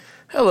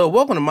Hello,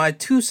 welcome to My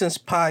Two Cents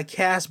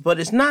Podcast, but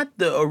it's not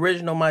the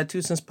original My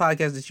Two Cents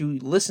Podcast that you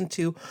listen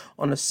to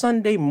on a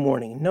Sunday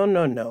morning.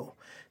 No.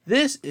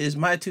 This is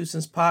My Two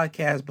Cents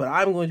Podcast, but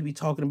I'm going to be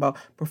talking about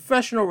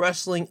professional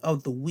wrestling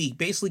of the week,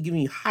 basically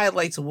giving you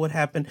highlights of what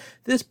happened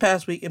this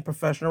past week in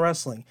professional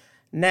wrestling.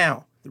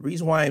 Now, the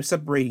reason why I'm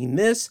separating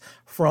this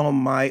from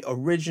my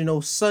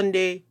original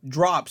Sunday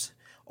drops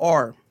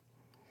are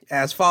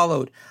as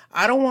followed.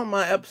 I don't want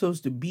my episodes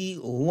to be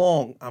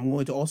long. I'm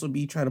going to also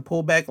be trying to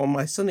pull back on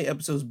my Sunday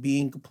episodes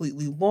being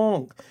completely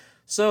long.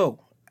 So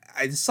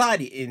I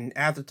decided, and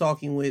after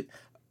talking with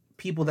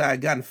people that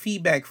I've gotten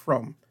feedback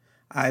from,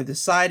 I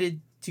decided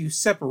to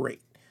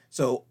separate.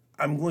 So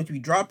I'm going to be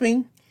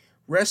dropping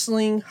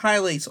wrestling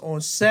highlights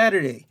on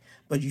Saturday,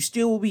 but you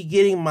still will be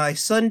getting my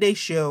Sunday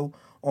show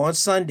on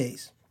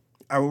Sundays.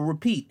 I will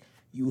repeat.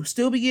 You will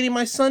still be getting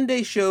my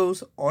Sunday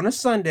shows on a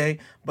Sunday,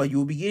 but you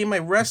will be getting my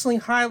wrestling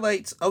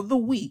highlights of the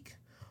week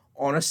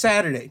on a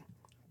Saturday.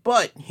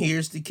 But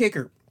here's the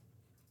kicker.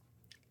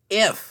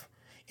 If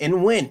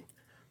and when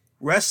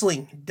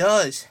wrestling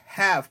does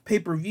have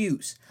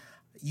pay-per-views,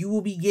 you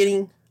will be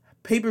getting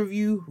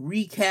pay-per-view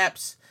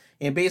recaps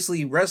and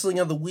basically wrestling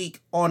of the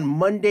week on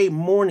Monday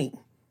morning.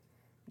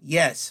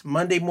 Yes,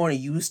 Monday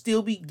morning. You will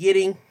still be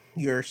getting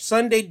your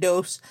Sunday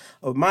dose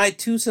of My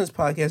Two Cents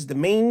Podcast, the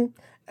main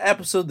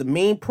episode, the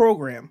main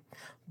program,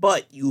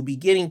 but you will be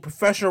getting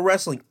professional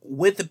wrestling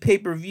with the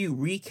pay-per-view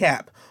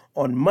recap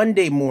on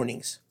Monday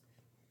mornings.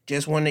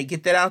 Just wanted to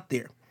get that out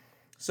there.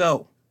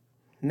 So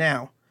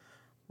now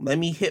let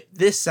me hit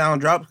this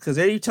sound drop, because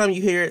every time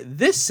you hear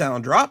this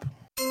sound drop,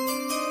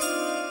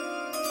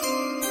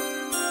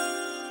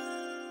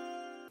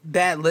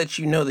 that lets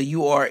you know that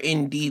you are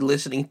indeed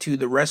listening to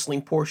the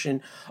wrestling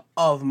portion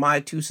of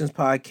My Two Cents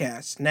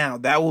Podcast. Now,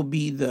 that will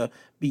be the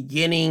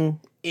beginning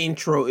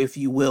intro, if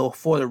you will,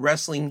 for the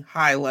wrestling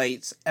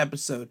highlights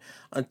episode.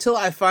 Until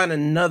I find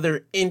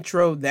another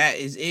intro, that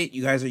is it.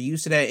 You guys are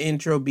used to that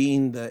intro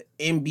being the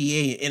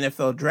NBA and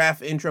NFL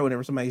draft intro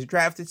whenever somebody's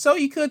drafted. So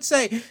you could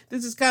say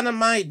this is kind of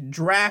my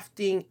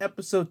drafting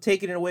episode,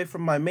 taking it away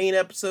from my main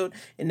episode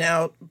and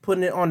now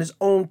putting it on his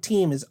own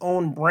team, his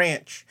own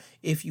branch,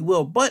 if you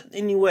will. But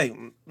anyway,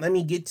 let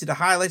me get to the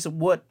highlights of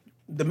what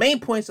the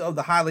main points of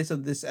the highlights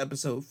of this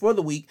episode for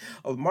the week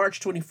of March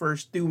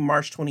 21st through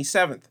March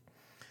 27th.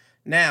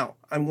 Now,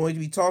 I'm going to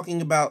be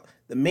talking about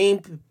the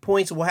main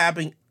points of what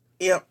happened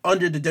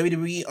under the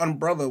WWE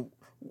umbrella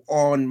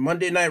on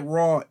Monday Night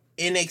Raw,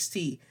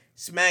 NXT,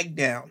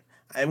 SmackDown.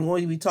 I'm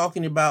going to be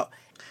talking about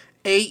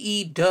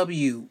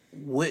AEW,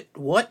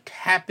 what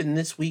happened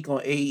this week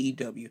on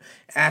AEW.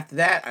 After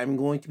that, I'm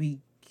going to be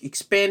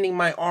expanding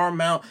my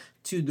arm out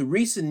to the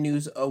recent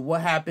news of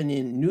what happened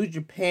in New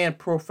Japan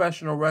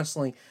Professional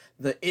Wrestling,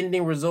 the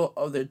ending result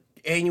of the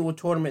annual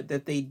tournament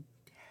that they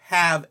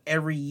have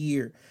every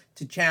year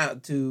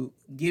to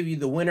give you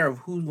the winner of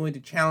who's going to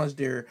challenge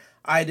their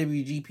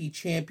IWGP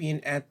champion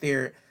at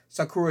their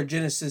Sakura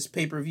Genesis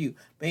pay-per-view.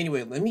 But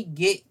anyway, let me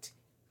get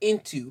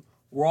into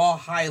Raw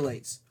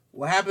highlights.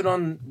 What happened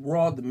on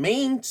Raw, the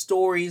main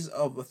stories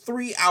of a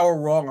 3-hour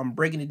Raw. I'm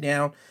breaking it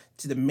down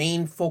to the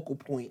main focal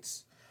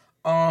points.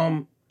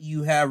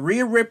 You have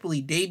Rhea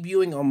Ripley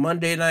debuting on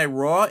Monday Night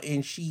Raw,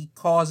 and she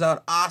calls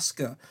out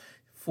Asuka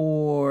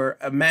for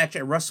a match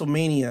at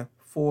WrestleMania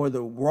for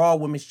the Raw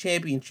Women's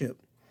Championship.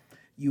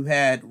 You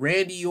had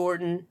Randy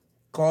Orton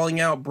calling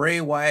out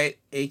Bray Wyatt,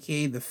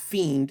 aka The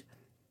Fiend,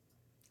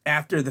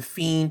 after The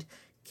Fiend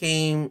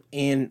came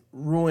and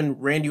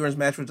ruined Randy Orton's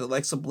match with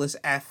Alexa Bliss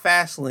at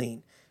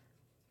Fastlane.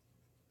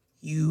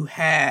 You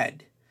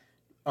had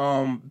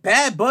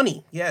Bad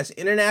Bunny, yes,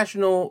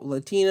 international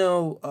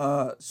Latino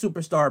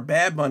superstar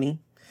Bad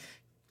Bunny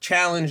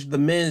challenged The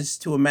Miz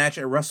to a match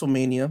at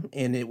WrestleMania,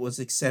 and it was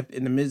accepted,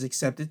 and The Miz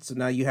accepted. So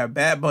now you have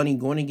Bad Bunny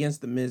going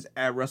against The Miz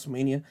at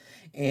WrestleMania.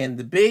 And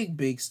the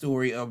big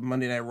story of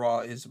Monday Night Raw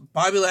is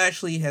Bobby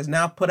Lashley has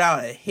now put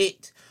out a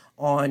hit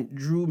on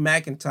Drew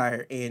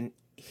McIntyre. And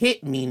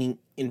hit meaning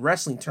in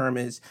wrestling term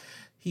is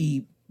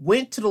he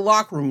went to the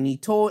locker room and he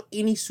told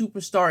any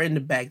superstar in the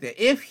back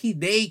that if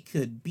they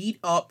could beat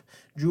up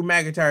Drew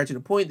McIntyre to the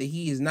point that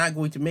he is not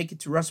going to make it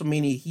to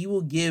WrestleMania, he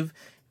will give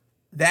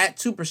that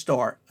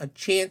superstar a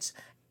chance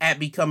at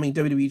becoming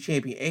WWE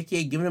champion,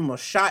 aka giving him a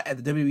shot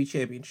at the WWE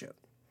championship.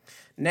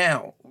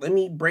 Now, let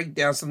me break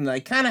down something that I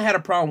kind of had a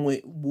problem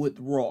with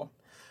Raw.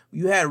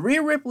 You had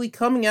Rhea Ripley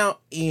coming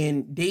out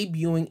and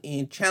debuting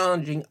and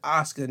challenging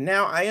Asuka.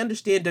 Now, I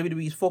understand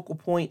WWE's focal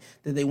point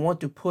that they want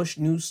to push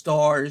new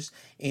stars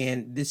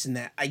and this and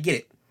that. I get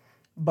it.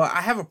 But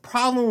I have a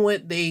problem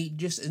with they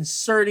just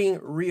inserting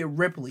Rhea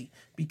Ripley,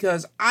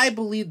 because I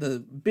believe the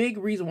big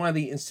reason why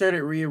they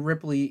inserted Rhea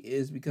Ripley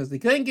is because they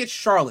couldn't get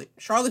Charlotte.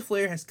 Charlotte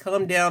Flair has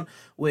come down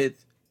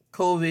with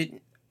COVID,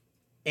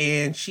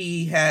 and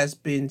she has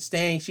to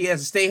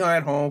stay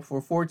at home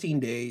for 14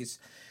 days.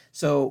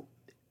 So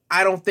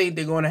I don't think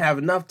they're going to have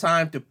enough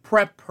time to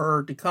prep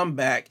her to come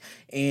back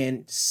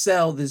and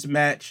sell this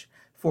match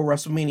for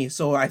WrestleMania.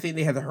 So I think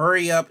they have to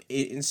hurry up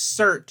and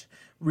insert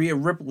Rhea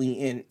Ripley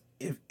in.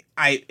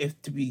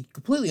 if to be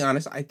completely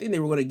honest, I think they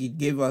were going to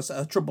give us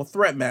a triple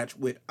threat match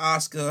with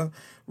Asuka,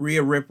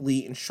 Rhea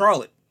Ripley, and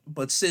Charlotte.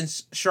 But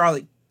since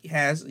Charlotte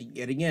has,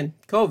 yet again,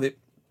 COVID,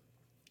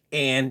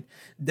 and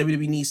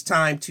WWE needs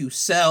time to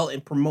sell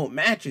and promote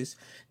matches,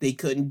 they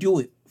couldn't do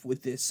it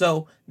with this.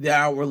 So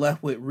now we're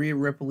left with Rhea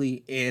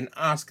Ripley and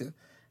Asuka.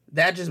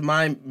 That's just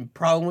my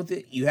problem with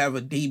it. You have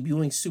a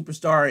debuting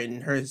superstar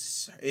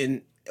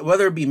in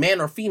whether it be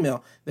man or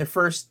female, their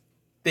first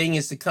thing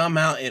is to come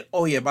out and,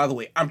 oh yeah, by the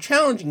way, I'm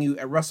challenging you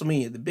at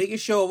WrestleMania, the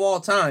biggest show of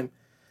all time,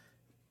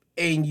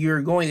 and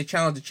you're going to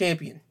challenge the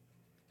champion.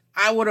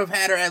 I would have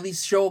had her at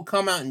least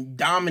come out and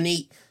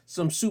dominate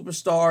some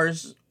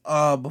superstars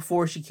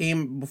before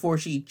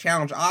she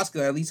challenged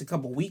Asuka at least a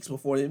couple weeks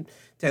before them,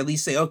 to at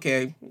least say,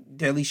 okay,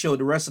 to at least show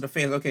the rest of the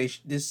fans, okay,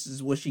 this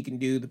is what she can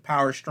do, the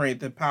power,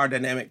 strength, the power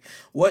dynamic,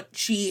 what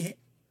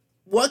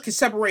can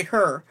separate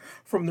her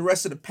from the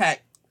rest of the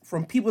pack,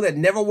 from people that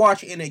never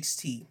watch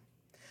NXT,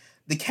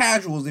 the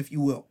casuals, if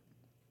you will,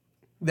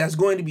 that's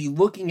going to be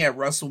looking at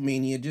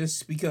WrestleMania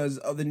just because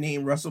of the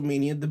name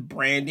WrestleMania, the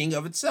branding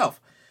of itself.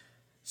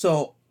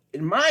 So,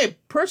 in my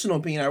personal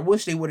opinion, I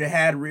wish they would have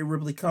had Rhea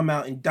Ripley come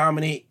out and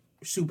dominate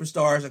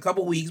superstars a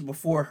couple weeks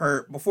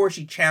before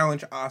she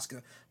challenged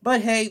Asuka.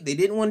 But hey, they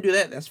didn't want to do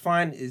that. That's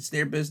fine. It's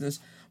their business.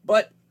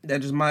 But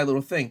that's just my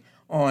little thing.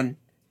 On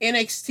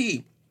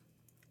NXT,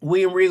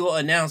 William Regal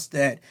announced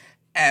that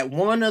at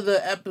one of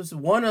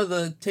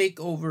the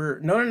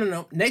takeover,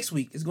 no, next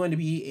week is going to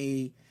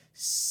be a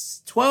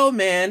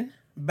 12-man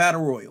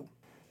battle royal.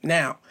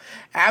 Now,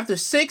 after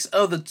 6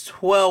 of the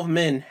 12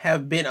 men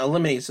have been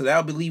eliminated, so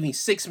that'll be leaving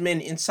 6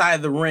 men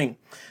inside the ring.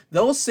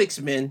 Those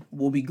 6 men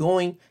will be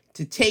going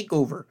to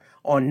TakeOver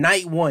on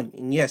night 1.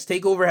 And yes,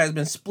 TakeOver has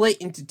been split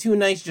into 2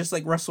 nights, just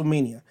like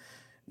WrestleMania.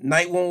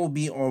 Night 1 will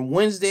be on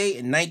Wednesday,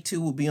 and night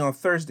 2 will be on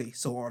Thursday.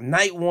 So on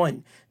night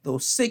 1,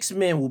 those 6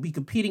 men will be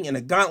competing in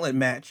a gauntlet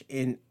match,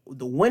 and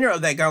the winner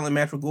of that gauntlet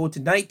match will go to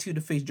night 2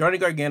 to face Johnny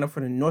Gargano for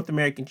the North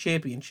American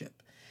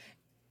Championship.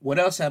 What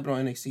else happened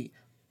on NXT?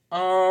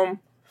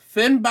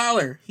 Finn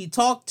Balor, he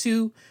talked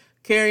to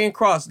Karrion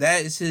Kross.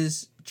 That is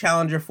his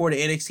challenger for the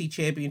NXT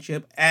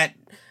Championship at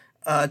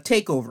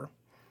TakeOver.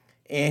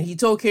 And he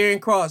told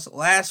Karrion Kross,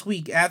 last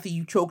week after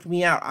you choked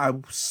me out, I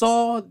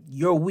saw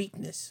your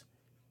weakness.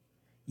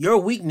 Your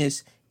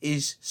weakness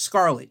is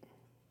Scarlett.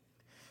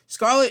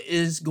 Scarlett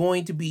is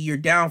going to be your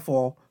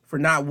downfall for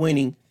not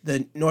winning the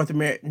the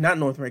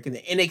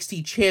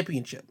NXT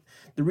Championship.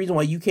 The reason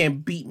why you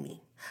can't beat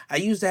me. I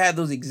used to have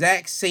those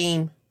exact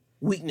same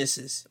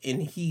weaknesses,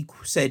 and he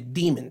said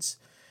demons.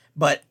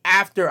 But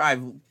after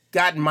I've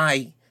gotten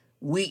my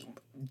weak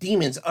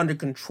demons under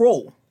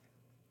control,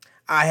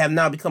 I have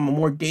now become a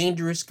more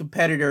dangerous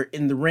competitor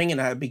in the ring,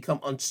 and I have become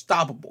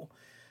unstoppable.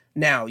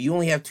 Now, you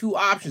only have 2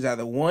 options.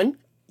 Either one,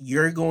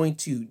 you're going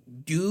to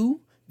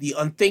do the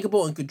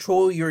unthinkable and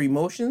control your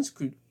emotions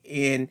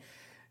and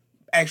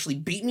actually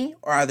beat me,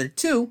 or either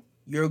 2,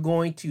 you're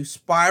going to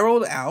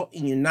spiral out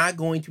and you're not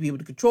going to be able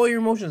to control your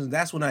emotions, and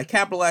that's when I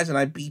capitalize and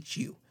I beat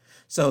you.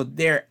 So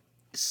they're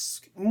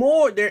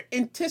building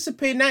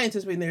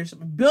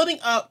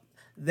up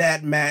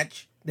that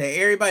match that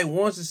everybody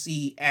wants to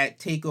see at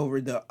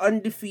TakeOver. The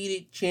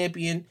undefeated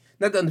champion,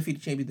 not the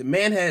undefeated champion, the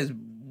man has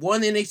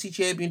won the NXT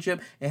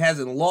Championship and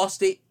hasn't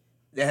lost it,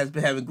 that has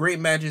been having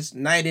great matches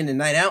night in and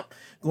night out,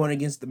 going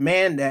against the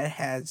man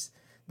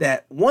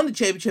that won the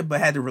championship but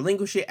had to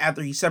relinquish it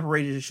after he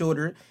separated his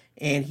shoulder,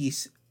 and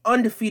he's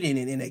undefeated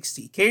in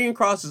NXT. Karrion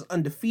Kross is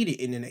undefeated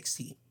in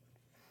NXT.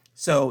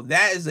 So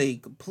that is a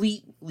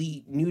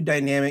completely new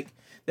dynamic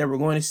that we're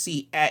going to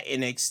see at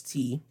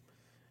NXT.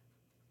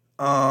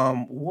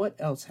 What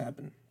else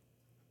happened?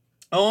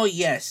 Oh,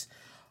 yes.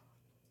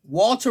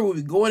 Walter will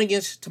be going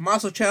against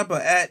Tommaso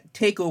Ciampa at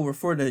TakeOver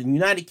for the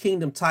United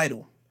Kingdom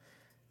title.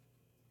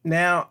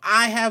 Now,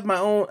 I have my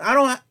own... I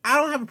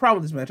don't have a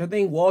problem with this match. I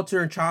think Walter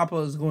and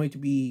Ciampa is going to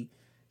be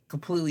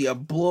completely a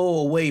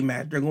blow-away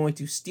match. They're going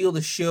to steal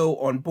the show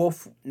on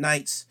both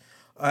nights.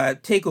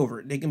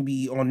 TakeOver. They can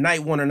be on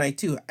night 1 or night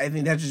 2. I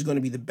think that's just going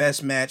to be the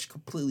best match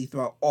completely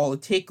throughout all of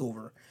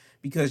TakeOver,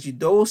 because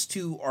those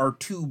two are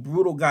 2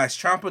 brutal guys.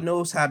 Ciampa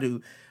knows how to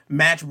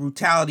match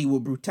brutality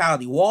with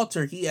brutality.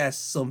 Walter, he has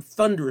some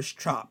thunderous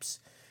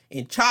chops.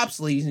 And chops,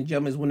 ladies and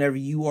gentlemen, is whenever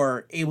you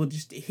are able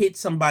just to hit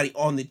somebody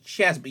on the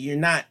chest, but you're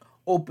not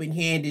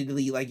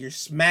open-handedly like you're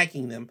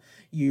smacking them.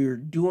 You're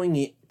doing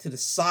it to the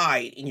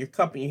side and you're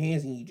cupping your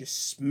hands and you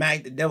just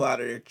smack the devil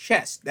out of their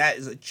chest. That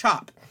is a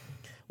chop.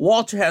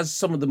 Walter has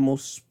some of the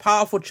most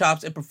powerful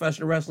chops in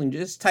professional wrestling.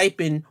 Just type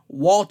in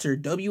Walter,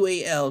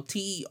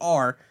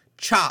 WALTER,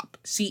 chop,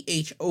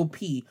 CHOP,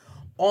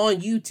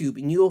 on YouTube,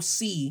 and you'll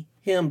see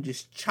him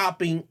just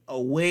chopping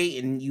away,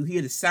 and you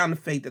hear the sound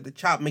effect that the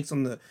chop makes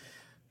on the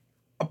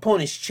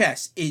opponent's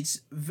chest.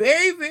 It's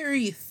very,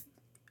 very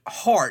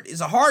hard. It's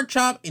a hard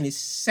chop, and it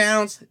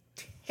sounds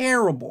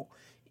terrible.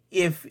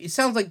 If it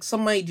sounds like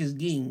somebody just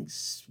getting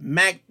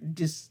smacked,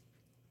 just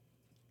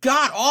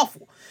god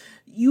awful.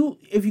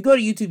 If you go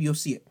to YouTube, you'll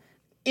see it.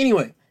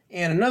 Anyway,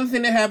 and another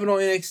thing that happened on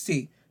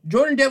NXT,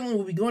 Jordan Devlin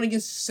will be going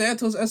against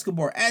Santos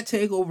Escobar at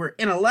TakeOver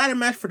in a ladder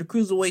match for the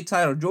Cruiserweight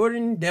title.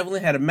 Jordan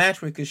Devlin had a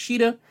match with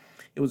Kushida.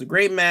 It was a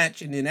great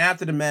match, and then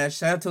after the match,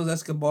 Santos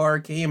Escobar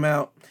came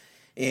out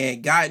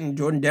and got in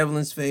Jordan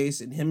Devlin's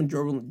face, and him and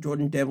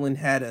Jordan Devlin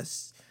had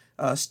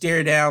a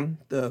stare down.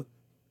 The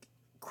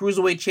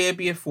Cruiserweight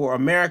champion for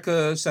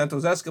America,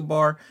 Santos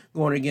Escobar,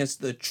 going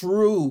against the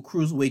true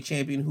Cruiserweight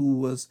champion who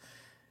was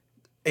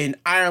in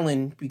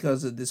Ireland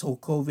because of this whole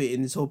COVID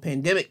and this whole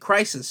pandemic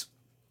crisis.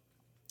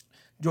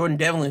 Jordan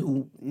Devlin,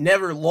 who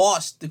never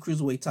lost the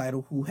Cruiserweight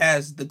title, who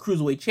has the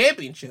Cruiserweight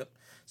championship.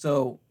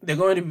 So they're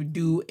going to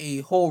do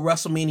a whole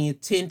WrestleMania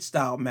 10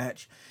 style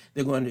match.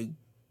 They're going to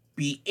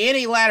be in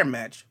a ladder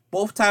match.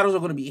 Both titles are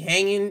going to be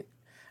hanging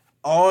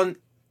on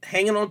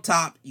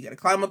top. You got to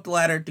climb up the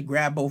ladder to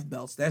grab both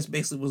belts. That's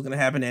basically what's going to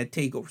happen at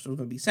TakeOver. So it's going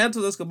to be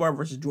Santos Escobar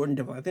versus Jordan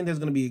Devlin. I think there's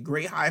going to be a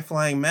great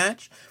high-flying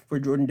match for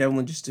Jordan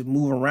Devlin just to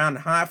move around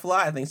and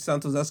high-fly. I think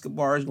Santos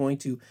Escobar is going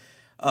to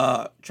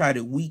try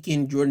to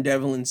weaken Jordan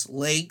Devlin's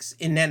legs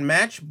in that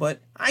match,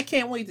 but I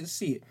can't wait to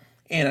see it.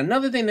 And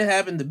another thing that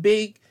happened, the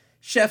big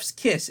chef's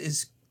kiss,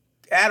 is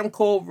Adam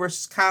Cole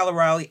versus Kyle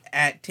O'Reilly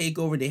at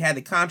TakeOver. They had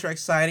the contract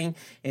signing,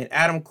 and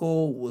Adam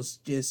Cole was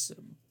just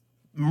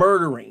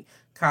murdering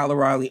Kyle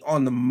O'Reilly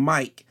on the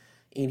mic,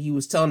 and he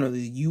was telling her that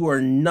you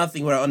are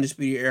nothing without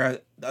Undisputed Era.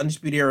 The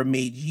Undisputed Era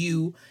made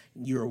you.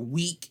 You're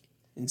weak,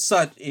 and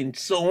such, and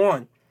so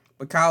on.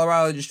 But Kyle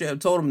O'Reilly just straight up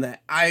told him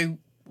that I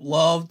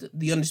loved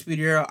the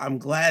Undisputed Era. I'm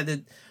glad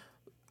that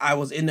I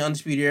was in the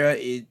Undisputed Era.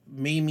 It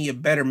made me a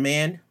better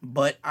man,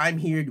 but I'm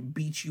here to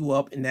beat you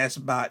up, and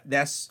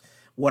that's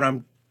what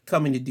I'm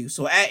coming to do.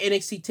 So at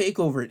NXT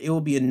TakeOver, it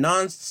will be a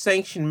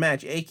non-sanctioned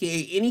match,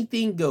 aka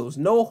anything goes,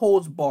 no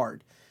holds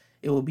barred.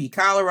 It will be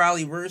Kyle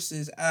O'Reilly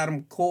versus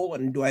Adam Cole,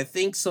 and do I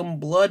think some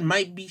blood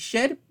might be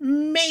shed?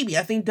 Maybe.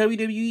 I think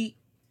WWE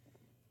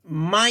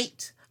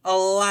might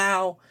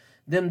allow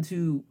them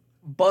to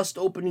bust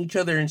open each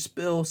other and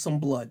spill some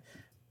blood.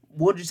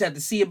 We'll just have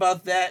to see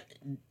about that.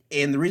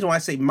 And the reason why I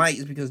say might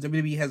is because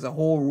WWE has a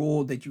whole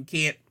rule that you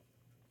can't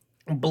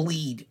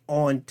bleed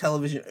on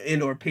television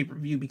and or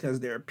pay-per-view because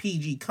they're a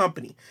PG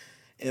company.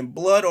 And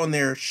blood on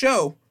their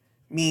show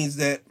means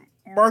that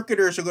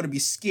marketers are going to be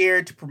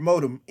scared to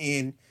promote them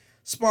and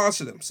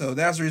sponsor them. So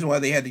that's the reason why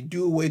they had to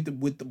do away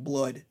with the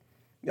blood.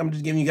 I'm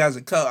just giving you guys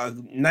a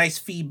nice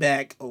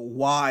feedback of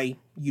why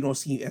you don't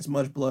see as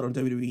much blood on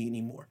WWE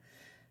anymore.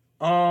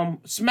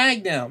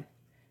 SmackDown.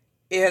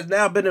 It has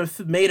now been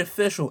made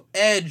official.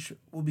 Edge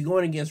will be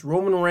going against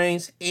Roman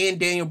Reigns and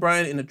Daniel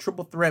Bryan in a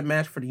triple threat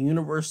match for the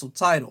Universal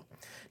title.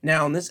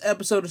 Now, in this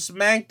episode of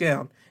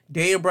SmackDown,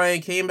 Daniel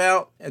Bryan came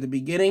out at the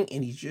beginning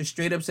and he just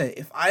straight up said,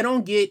 if I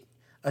don't get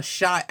a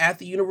shot at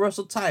the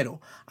Universal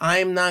title, I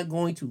am not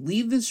going to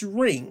leave this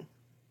ring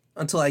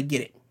until I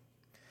get it.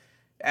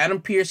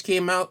 Adam Pearce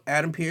came out.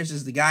 Adam Pearce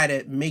is the guy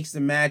that makes the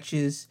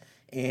matches,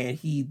 and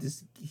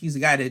he's the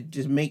guy that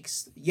just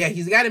makes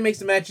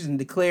the matches and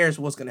declares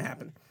what's going to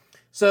happen.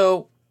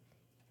 So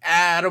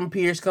Adam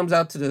Pearce comes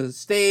out to the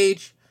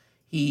stage.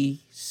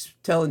 He's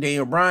telling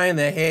Daniel Bryan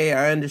that, hey,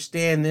 I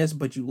understand this,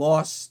 but you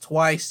lost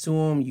twice to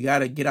him. You got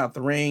to get out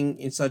the ring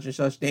and such and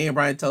such. Daniel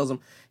Bryan tells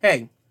him,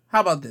 hey, how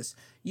about this?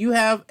 You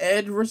have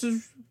Edge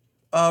versus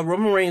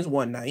Roman Reigns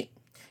one night,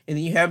 and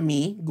then you have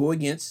me go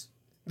against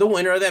the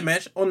winner of that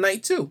match on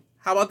night 2.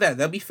 How about that?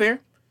 That'd be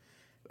fair?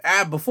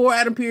 Before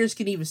Adam Pearce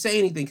can even say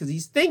anything, because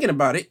he's thinking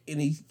about it,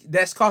 and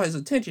that's caught his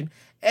attention,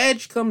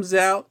 Edge comes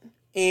out,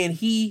 and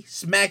he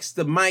smacks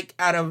the mic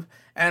out of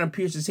Adam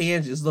Pearce's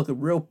hands, just looking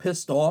real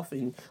pissed off,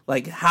 and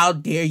like, how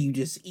dare you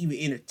just even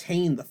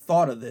entertain the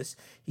thought of this?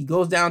 He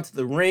goes down to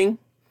the ring,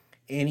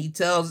 and he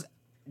tells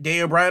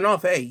Daniel Bryan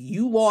off, hey,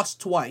 you lost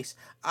twice.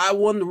 I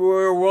won the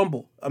Royal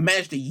Rumble, a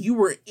match that you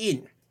were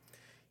in.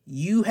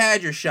 You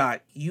had your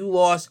shot. You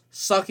lost.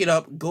 Suck it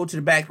up. Go to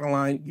the back of the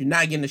line. You're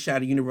not getting a shot at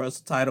the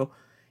Universal title,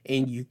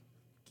 and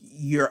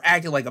you're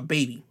acting like a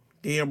baby.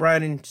 Daniel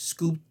Bryan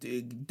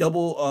scooped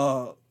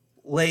double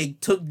leg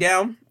took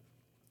down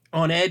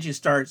on Edge and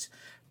starts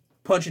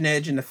punching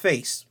Edge in the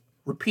face.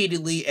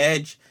 Repeatedly,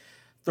 Edge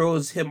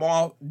throws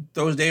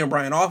Daniel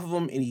Bryan off of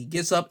him, and he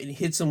gets up and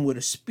hits him with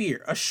a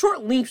spear. A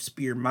short length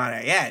spear, might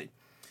I add.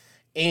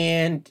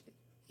 And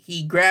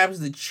he grabs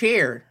the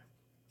chair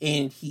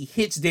and he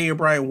hits Daniel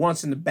Bryan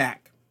once in the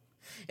back.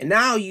 And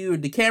now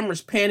the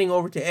camera's panning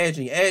over to Edge,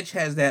 and Edge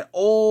has that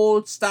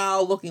old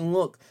style looking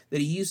look that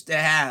he used to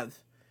have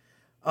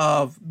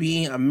of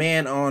being a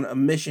man on a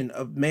mission,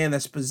 a man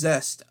that's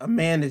possessed, a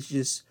man that's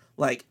just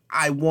like,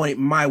 I want it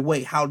my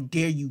way. How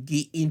dare you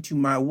get into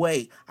my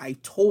way? I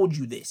told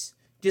you this.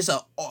 Just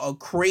a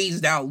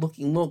crazed out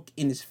looking look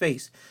in his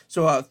face.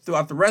 So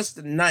throughout the rest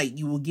of the night,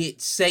 you will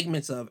get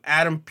segments of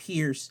Adam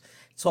Pearce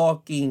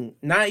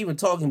not even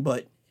talking,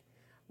 but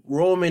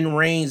Roman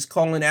Reigns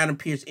calling Adam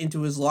Pearce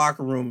into his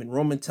locker room, and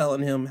Roman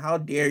telling him, how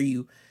dare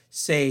you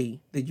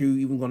say that you're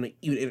even going to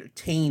even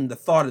entertain the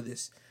thought of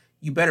this?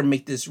 You better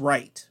make this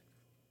right.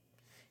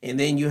 And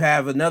then you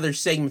have another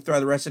segment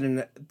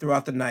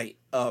throughout the night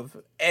of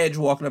Edge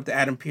walking up to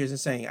Adam Pearce and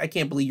saying, "I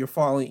can't believe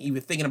you're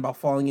even thinking about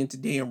falling into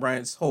Daniel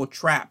Bryan's whole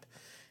trap.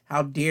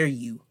 How dare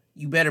you?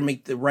 You better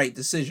make the right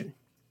decision."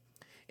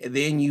 And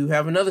then you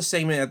have another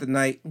segment at the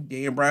night,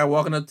 Daniel Bryan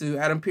walking up to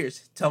Adam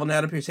Pearce, telling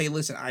Adam Pearce, "Hey,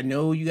 listen, I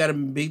know you got a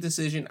big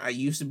decision. I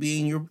used to be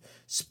in your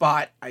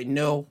spot. I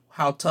know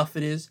how tough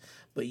it is,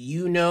 but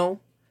you know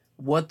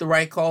what the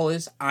right call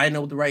is. I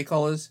know what the right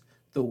call is.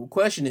 The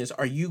question is,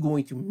 are you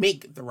going to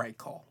make the right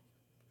call?"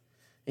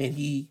 And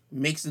he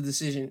makes the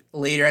decision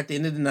later at the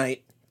end of the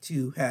night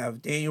to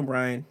have Daniel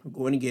Bryan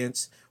going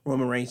against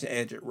Roman Reigns and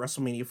Edge at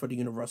WrestleMania for the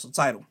Universal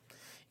title.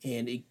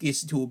 And it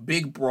gets into a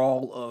big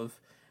brawl of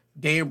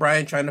Daniel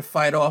Bryan trying to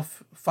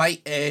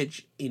fight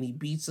Edge, and he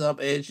beats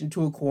up Edge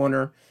into a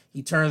corner.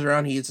 He turns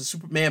around, he hits a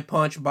Superman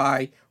punch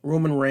by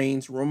Roman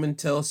Reigns. Roman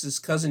tells his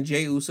cousin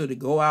Jey Uso to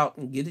go out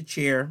and get a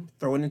chair,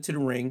 throw it into the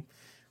ring.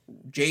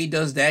 Jey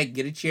does that,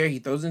 get a chair, he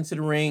throws it into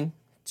the ring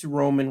to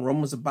Roman.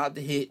 Roman was about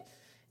to hit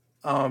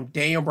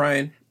Daniel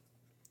Bryan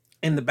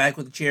in the back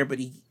with the chair, but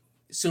as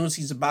soon as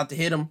he's about to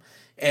hit him,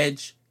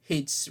 Edge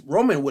hits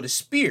Roman with a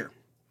spear.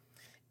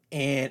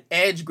 And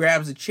Edge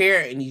grabs a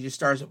chair and he just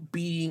starts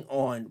beating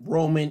on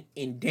Roman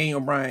and Daniel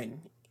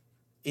Bryan.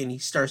 And he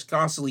starts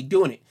constantly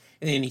doing it.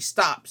 And then he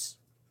stops.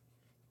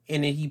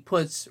 And then he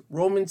puts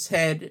Roman's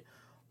head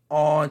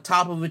on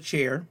top of a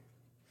chair.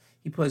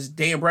 He puts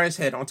Daniel Bryan's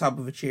head on top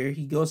of a chair.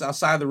 He goes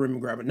outside the ring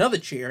and grabs another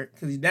chair,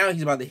 because now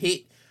he's about to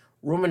hit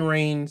Roman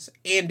Reigns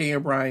and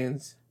Daniel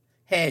Bryan's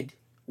head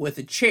with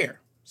a chair.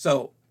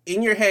 So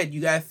in your head,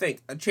 you got to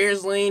think, a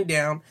chair's laying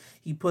down.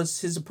 He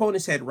puts his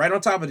opponent's head right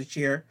on top of the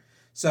chair.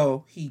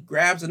 So he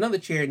grabs another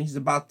chair and he's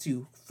about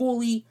to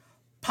fully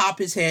pop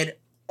Daniel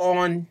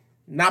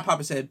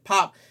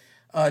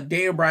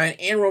Bryan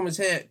and Roman's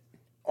head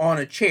on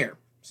a chair.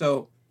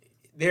 So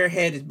their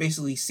head is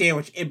basically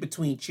sandwiched in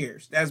between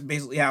chairs. That's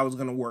basically how it's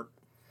going to work.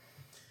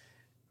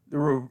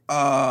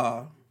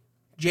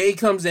 Jey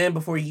comes in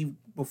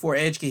before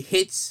Edge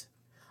hits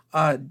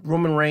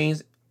Roman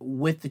Reigns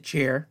with the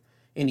chair,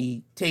 and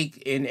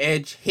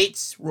Edge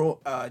hits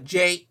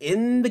Jey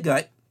in the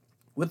gut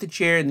with the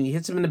chair, and then he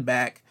hits him in the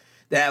back.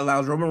 That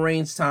allows Roman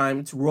Reigns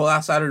time to roll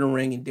outside of the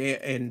ring,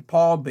 and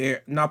Paul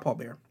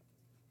Heyman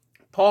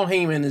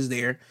is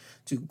there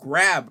to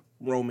grab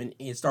Roman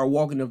and start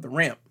walking up the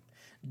ramp.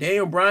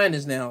 Daniel Bryan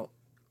is now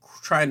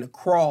trying to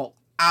crawl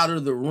out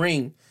of the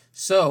ring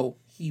so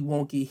he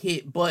won't get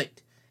hit,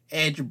 but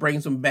Edge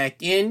brings him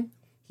back in.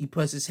 He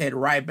puts his head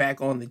right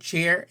back on the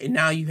chair, and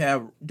now you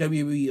have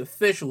WWE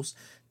officials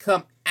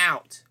come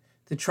out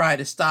to try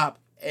to stop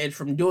Edge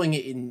from doing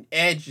it, and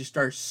Edge just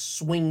starts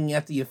swinging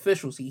at the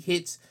officials. He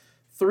hits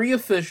 3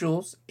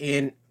 officials,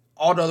 and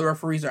all the other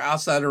referees are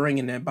outside the ring,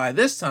 and then by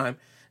this time,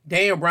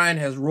 Daniel Bryan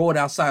has rolled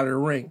outside of the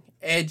ring.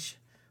 Edge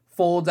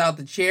folds out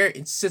the chair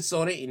and sits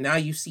on it, and now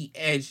you see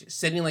Edge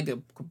sitting like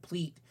a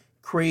complete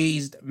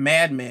crazed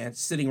madman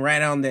sitting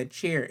right on that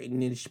chair,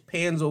 and then it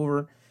pans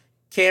over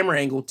camera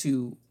angle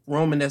to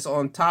Roman that's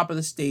on top of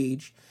the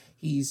stage.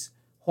 He's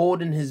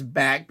holding his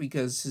back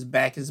because his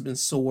back has been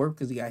sore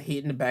because he got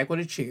hit in the back with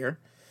a chair.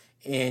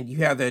 And you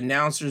have the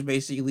announcers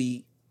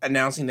basically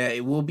announcing that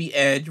it will be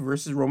Edge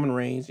versus Roman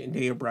Reigns and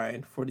Daniel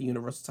Bryan for the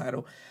Universal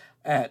title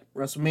at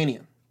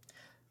WrestleMania.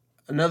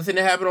 Another thing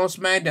that happened on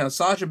SmackDown,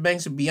 Sasha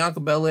Banks and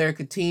Bianca Belair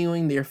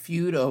continuing their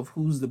feud of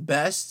who's the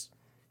best.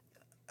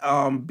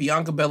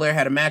 Bianca Belair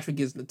had a match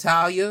against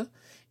Natalya,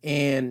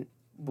 and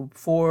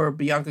before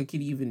Bianca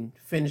could even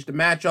finish the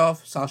match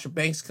off, Sasha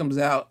Banks comes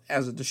out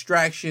as a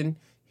distraction,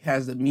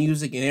 has the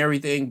music and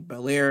everything.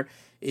 Belair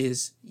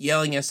is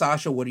yelling at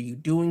Sasha, "What are you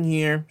doing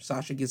here?"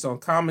 Sasha gets on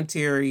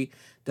commentary,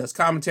 does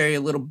commentary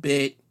a little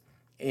bit,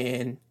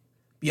 and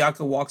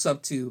Bianca walks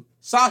up to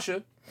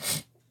Sasha,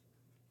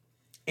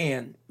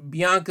 and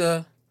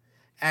Bianca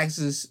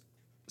asks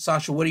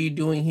Sasha, "What are you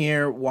doing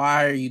here?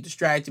 Why are you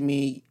distracting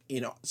me?"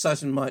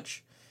 Such and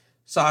much.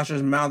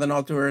 Sasha's mouthing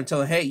off to her and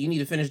telling her, "Hey, you need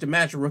to finish the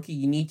match, rookie.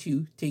 You need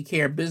to take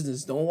care of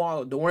business. Don't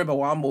worry about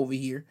why I'm over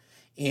here."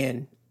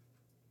 And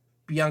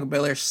Bianca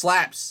Belair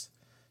slaps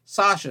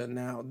Sasha.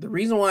 Now, the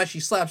reason why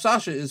she slapped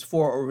Sasha is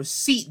for a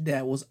receipt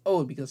that was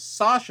owed, because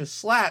Sasha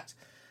slapped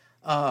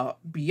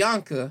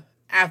Bianca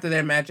after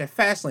that match at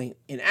Fastlane.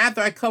 And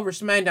after I cover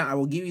SmackDown, I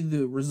will give you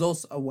the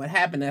results of what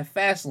happened at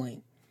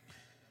Fastlane.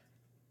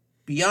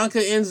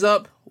 Bianca ends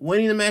up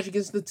winning the match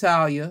against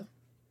Natalya,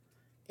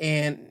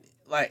 and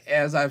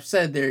as I've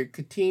said, they're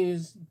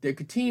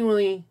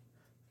continually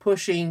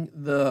pushing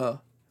the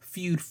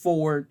feud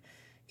forward,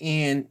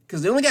 and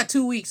because they only got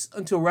 2 weeks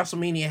until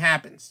WrestleMania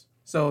happens,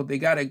 so they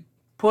got to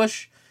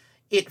push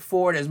it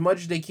forward as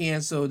much as they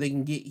can so they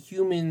can get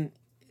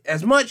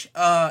as much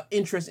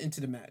interest into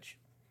the match.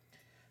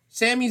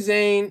 Sami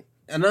Zayn,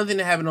 another thing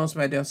that happened on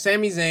SmackDown,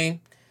 Sami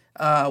Zayn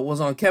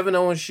was on Kevin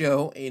Owens'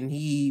 show, and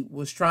he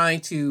was trying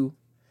to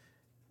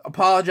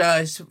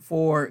apologize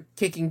for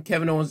kicking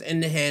Kevin Owens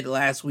in the head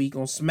last week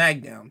on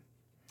SmackDown.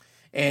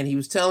 And he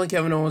was telling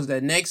Kevin Owens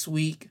that next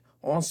week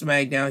on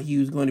SmackDown, he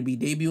was going to be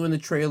debuting the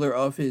trailer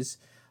of his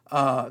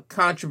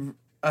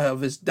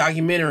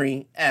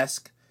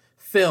documentary-esque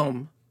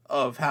film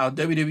of how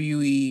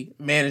WWE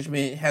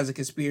management has a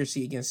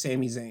conspiracy against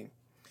Sami Zayn.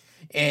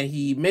 And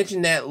he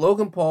mentioned that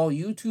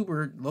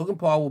YouTuber Logan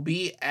Paul, will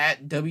be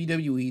at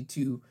WWE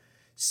to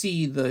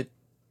see the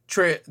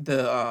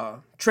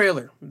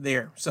trailer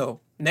there. So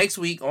next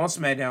week on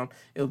SmackDown,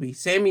 it'll be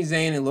Sami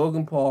Zayn and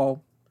Logan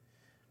Paul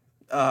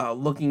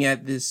looking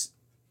at this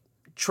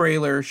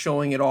trailer,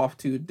 showing it off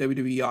to the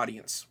WWE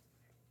audience.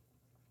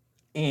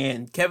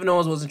 And Kevin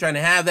Owens wasn't trying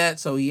to have that,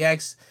 so he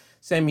asked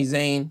Sami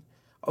Zayn,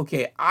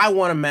 okay, I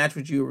want a match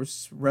with you at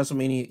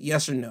WrestleMania,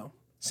 yes or no?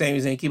 Sami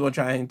Zayn keep on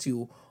trying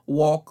to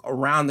walk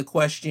around the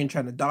question,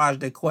 trying to dodge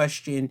the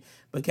question,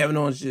 but Kevin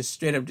Owens just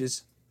straight up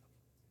just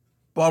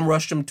bum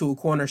rushed him to a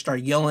corner,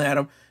 started yelling at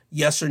him,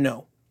 yes or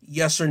no,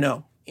 yes or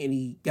no. And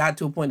he got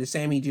to a point that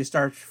Sami just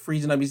started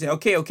freezing up. He said,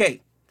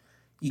 okay,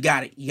 you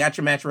got it. You got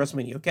your match at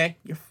WrestleMania, okay?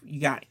 You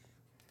got it.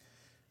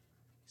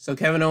 So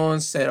Kevin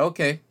Owens said,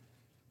 okay,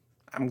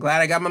 I'm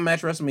glad I got my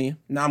match at WrestleMania.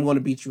 Now I'm going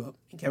to beat you up.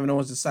 And Kevin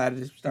Owens decided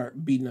to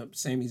start beating up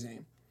Sami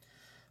Zayn.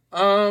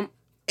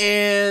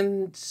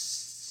 And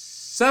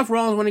Seth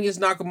Rollins went against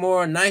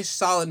Nakamura. Nice,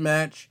 solid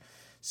match.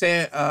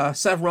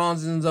 Seth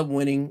Rollins ends up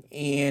winning.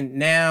 And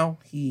now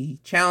he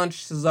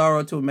challenged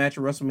Cesaro to a match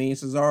at WrestleMania.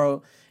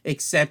 Cesaro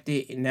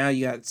accepted. And now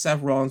you got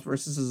Seth Rollins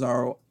versus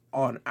Cesaro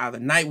on either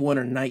night 1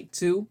 or night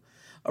 2.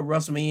 A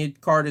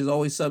WrestleMania card is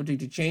always subject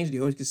to change. They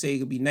always can say it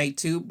could be night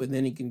 2, but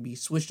then it can be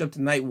switched up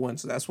to night 1.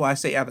 So that's why I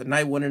say either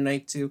night 1 or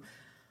night 2.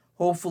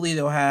 Hopefully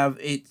they'll have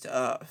it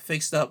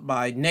fixed up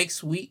by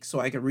next week so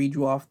I can read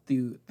you off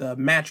the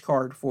match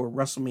card for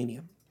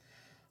WrestleMania.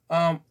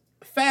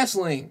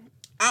 Fastlane.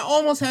 I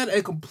almost had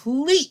a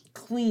complete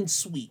clean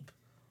sweep.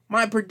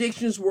 My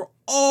predictions were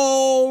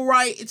all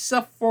right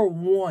except for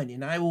one,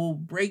 and I will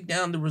break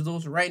down the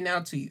results right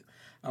now to you.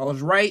 I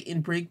was right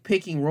in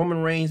picking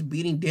Roman Reigns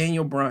beating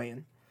Daniel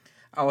Bryan.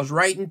 I was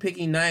right in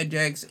picking Nia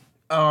Jax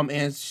and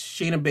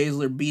Shayna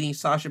Baszler beating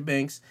Sasha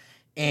Banks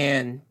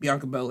and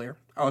Bianca Belair.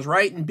 I was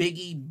right in Big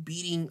E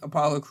beating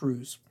Apollo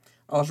Crews.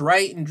 I was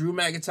right in Drew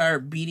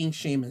McIntyre beating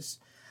Sheamus.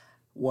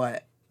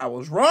 What I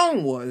was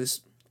wrong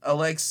was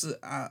Alexa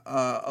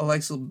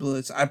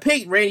Bliss. I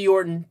picked Randy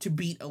Orton to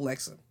beat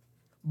Alexa,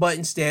 but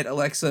instead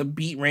Alexa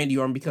beat Randy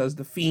Orton because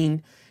The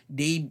Fiend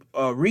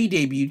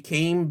re-debuted,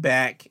 came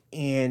back,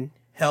 and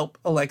helped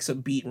Alexa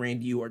beat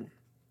Randy Orton.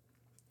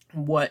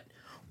 What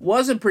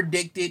wasn't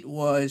predicted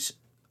was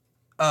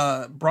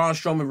Braun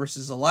Strowman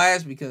versus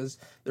Elias, because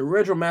the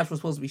original match was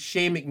supposed to be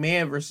Shane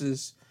McMahon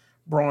versus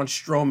Braun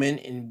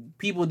Strowman, and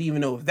people didn't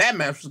even know if that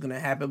match was going to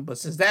happen. But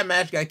since that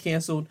match got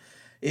canceled,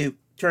 it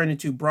turned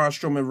into Braun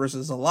Strowman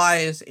versus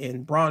Elias,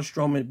 and Braun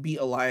Strowman beat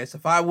Elias.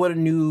 If I would have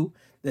knew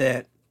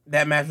that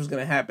match was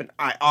going to happen,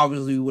 I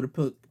obviously would have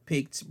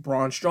picked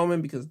Braun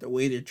Strowman, because the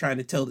way they're trying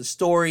to tell the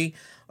story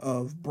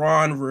of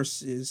Braun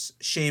versus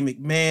Shane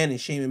McMahon,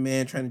 and Shane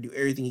McMahon trying to do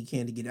everything he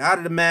can to get out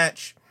of the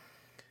match.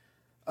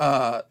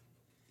 That's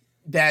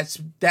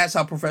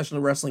how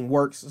professional wrestling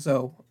works.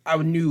 So I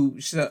knew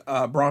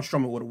Braun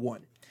Strowman would have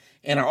won.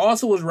 And I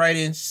also was right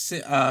in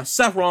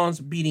Seth Rollins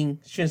beating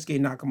Shinsuke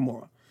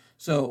Nakamura.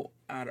 So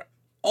out of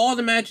all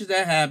the matches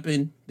that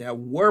happened that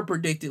were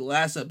predicted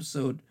last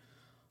episode,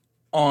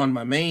 on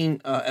my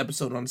main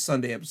episode, on the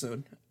Sunday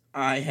episode,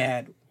 I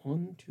had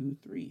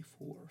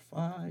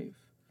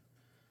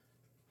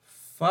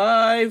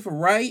 5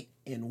 right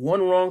and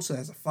 1 wrong. So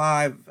that's a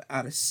 5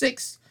 out of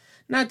 6.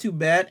 Not too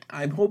bad.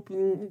 I'm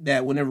hoping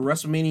that whenever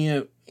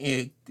WrestleMania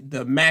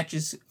the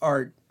matches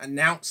are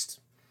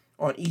announced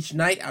on each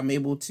night, I'm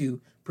able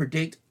to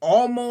predict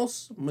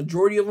almost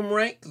majority of them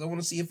right, because I want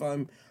to see if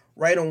I'm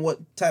right on what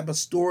type of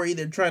story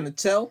they're trying to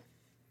tell.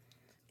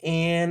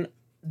 And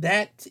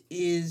that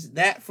is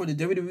that for the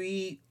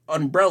WWE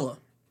umbrella.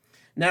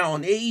 Now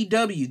on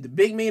AEW, the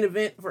big main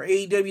event for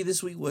AEW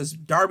this week was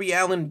Darby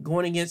Allin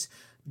going against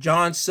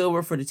John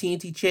Silver for the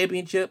TNT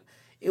Championship.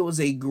 It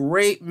was a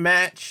great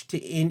match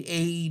to end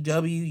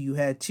AEW. You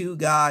had two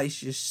guys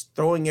just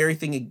throwing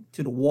everything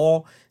to the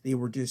wall. They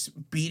were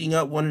just beating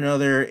up one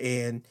another,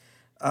 and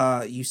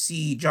you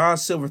see John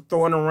Silver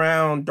throwing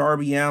around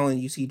Darby Allin.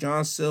 You see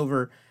John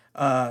Silver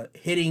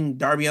hitting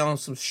Darby Allin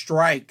some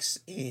strikes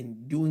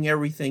and doing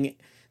everything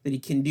that he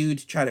can do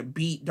to try to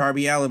beat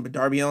Darby Allin. But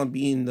Darby Allin,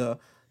 being the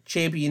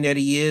champion that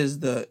he is,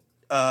 the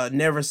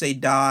never say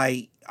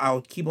die,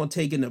 I'll keep on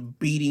taking the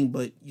beating,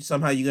 but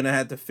somehow you're going to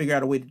have to figure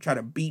out a way to try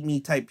to beat me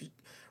type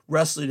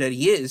wrestler that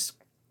he is.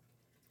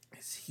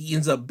 He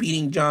ends up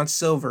beating John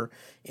Silver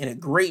in a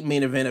great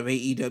main event of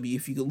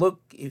AEW.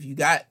 If you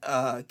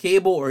got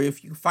cable, or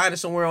if you can find it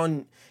somewhere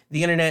on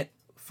the internet,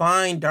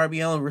 find Darby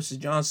Allin versus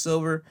John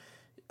Silver.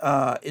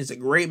 Is a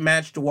great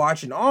match to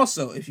watch. And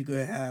also, if you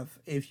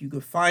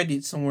could find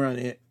it somewhere on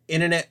the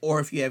internet, or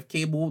if you have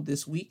cable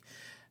this week,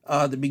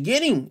 the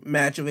beginning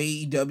match of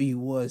AEW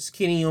was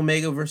Kenny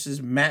Omega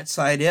versus Matt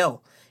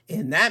Sydal,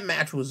 and that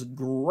match was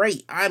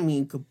great. I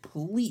mean,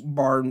 complete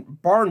barn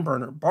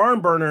burner.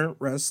 Barn burner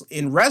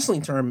in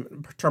wrestling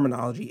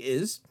terminology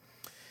is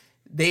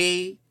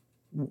they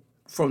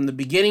from the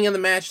beginning of the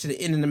match to the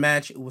end of the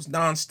match, it was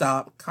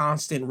nonstop,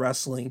 constant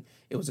wrestling.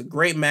 It was a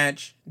great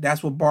match.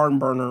 That's what barn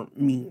burner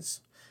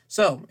means.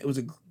 So it was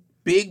a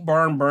big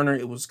barn burner.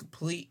 It was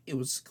complete. It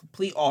was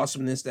complete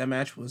awesomeness. That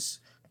match was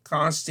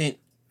constant,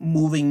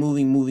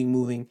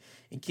 moving.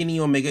 And Kenny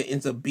Omega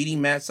ends up beating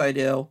Matt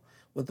Sydal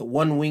with the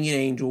one-winged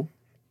angel.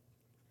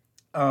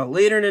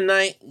 Later in the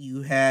night,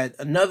 you had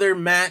another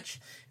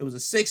match. It was a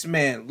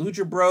 6-man,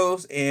 Lucha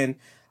Bros and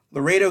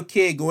Laredo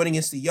Kid going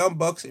against the Young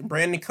Bucks and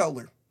Brandon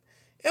Cutler.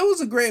 It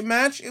was a great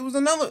match. It was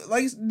another,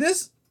 like,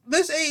 this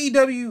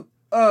AEW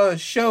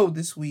show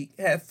this week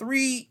had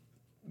 3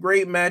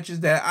 great matches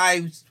that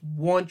I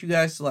want you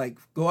guys to, like,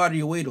 go out of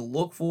your way to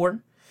look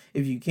for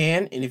if you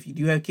can. And if you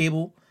do have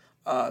cable,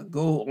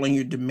 go on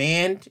your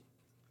demand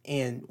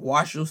and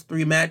watch those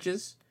 3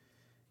 matches.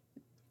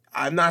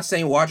 I'm not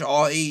saying watch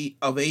all of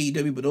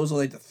AEW, but those are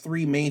like the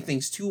 3 main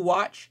things to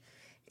watch.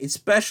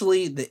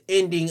 Especially the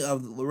ending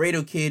of the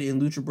Laredo Kid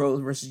and Lucha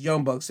Bros versus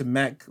Young Bucks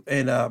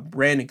and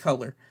Brandon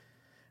Cutler.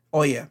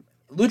 Oh yeah,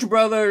 Lucha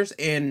Brothers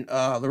and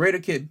Laredo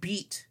Kid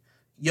beat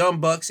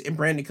Young Bucks and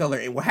Brandon Cutler.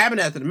 And what happened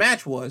after the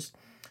match was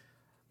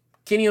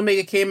Kenny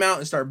Omega came out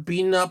and started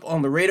beating up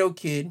on Laredo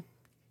Kid,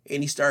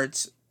 and he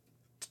starts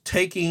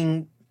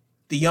taking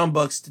the Young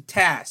Bucks to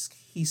task.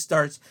 He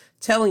starts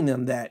telling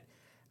them that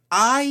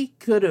I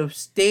could have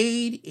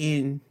stayed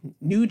in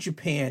New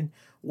Japan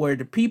where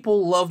the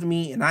people loved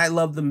me and I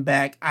loved them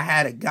back. I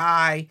had a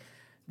guy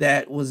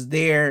that was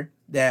there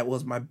that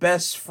was my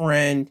best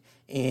friend,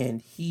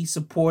 and he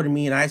supported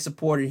me and I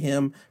supported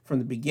him from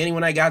the beginning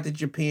when I got to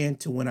Japan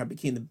to when I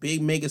became the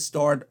big mega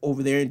star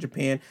over there in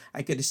Japan.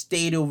 I could have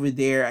stayed over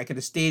there. I could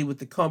have stayed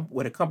with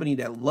with a company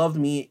that loved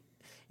me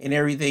and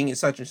everything and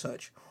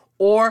such.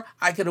 Or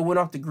I could have went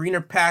off to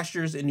greener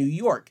pastures in New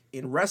York.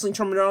 In wrestling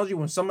terminology,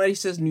 when somebody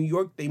says New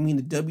York, they mean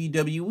the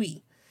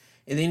WWE.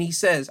 And then he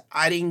says,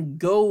 I didn't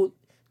go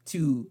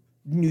to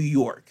New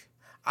York.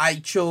 I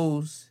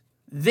chose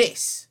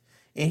this.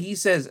 And he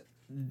says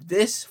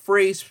this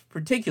phrase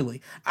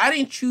particularly, I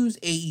didn't choose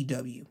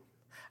AEW.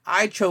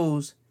 I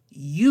chose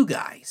you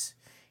guys.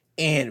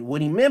 And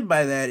what he meant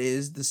by that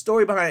is the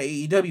story behind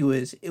AEW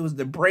is it was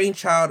the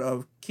brainchild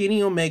of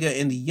Kenny Omega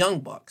and the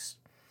Young Bucks.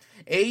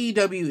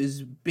 AEW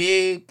is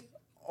big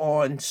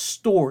on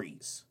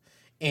stories,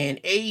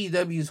 and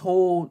AEW's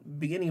whole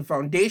beginning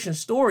foundation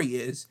story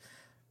is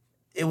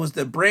it was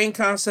the brain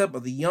concept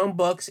of the Young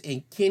Bucks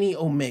and Kenny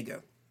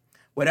Omega.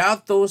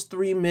 Without those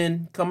 3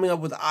 men coming up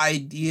with the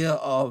idea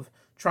of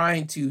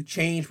trying to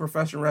change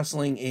professional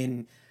wrestling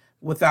and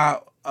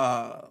without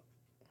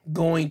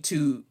going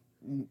to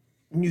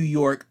New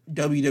York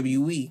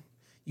WWE,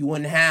 you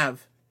wouldn't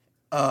have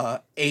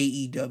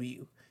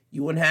AEW.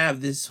 You wouldn't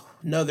have this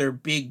another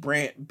big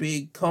brand,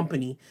 big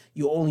company.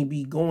 You'll only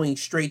be going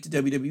straight to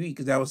WWE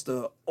because that was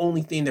the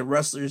only thing that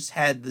wrestlers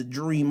had the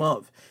dream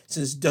of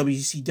since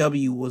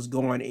WCW was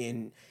gone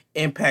and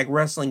Impact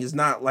Wrestling is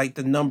not like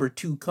the number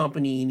 2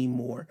 company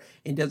anymore.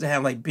 It doesn't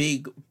have like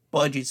big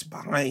budgets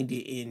behind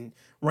it, and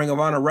Ring of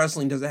Honor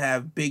Wrestling doesn't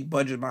have big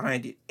budget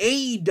behind it.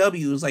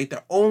 AEW is like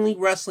the only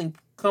wrestling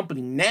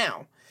company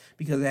now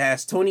because it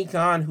has Tony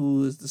Khan,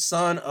 who is the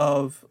son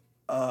of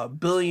a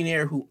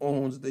billionaire who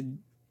owns the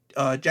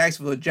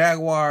Jacksonville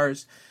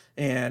Jaguars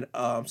and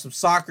some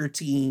soccer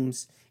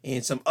teams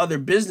and some other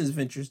business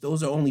ventures.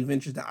 Those are only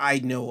ventures that I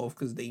know of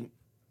because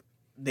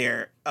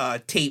they're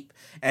tape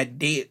at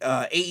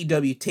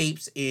AEW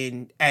tapes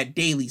at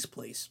Daly's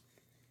place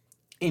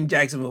in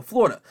Jacksonville,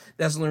 Florida.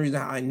 That's the only reason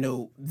I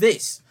know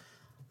this.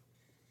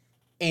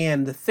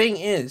 And the thing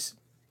is,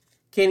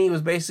 Kenny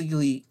was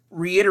basically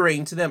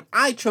reiterating to them,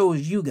 I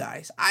chose you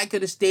guys. I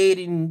could have stayed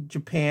in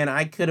Japan.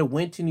 I could have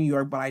went to New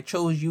York, but I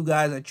chose you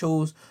guys. I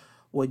chose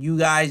what you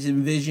guys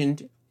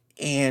envisioned,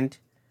 and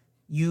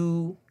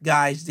you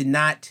guys did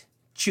not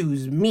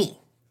choose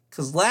me.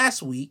 Because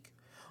last week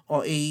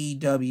on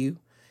AEW,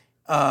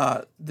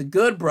 the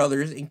Good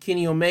Brothers and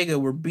Kenny Omega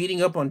were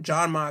beating up on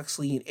Jon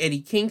Moxley and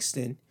Eddie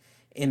Kingston,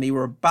 and they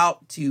were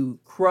about to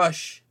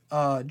crush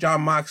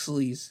Jon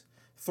Moxley's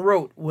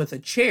throat with a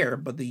chair,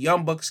 but the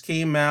Young Bucks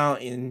came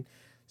out and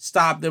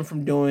stopped them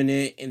from doing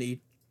it, and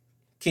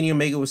Kenny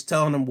Omega was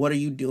telling them, what are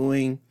you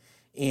doing?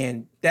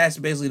 And that's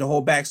basically the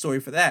whole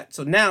backstory for that.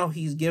 So now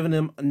he's giving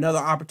them another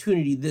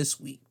opportunity this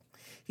week.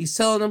 He's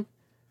telling them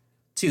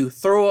to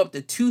throw up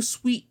the too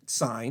sweet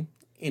sign,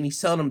 and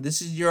he's telling them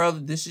this is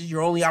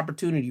your only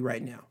opportunity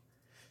right now.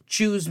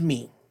 Choose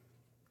me.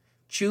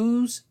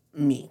 Choose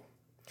me.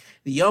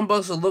 The Young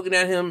Bucks are looking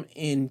at him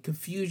in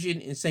confusion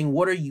and saying,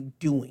 what are you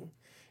doing?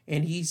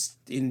 And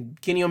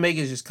Kenny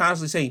Omega is just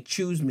constantly saying,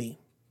 choose me.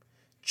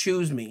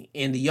 Choose me.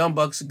 And the Young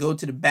Bucks go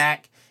to the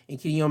back, and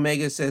Kenny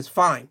Omega says,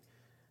 fine.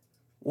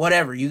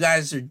 Whatever, you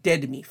guys are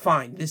dead to me.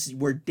 Fine,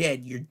 we're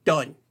dead. You're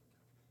done.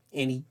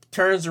 And he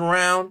turns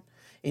around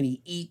and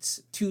he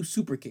eats 2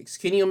 super kicks.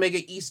 Kenny Omega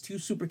eats 2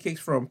 super kicks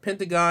from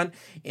Pentagon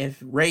and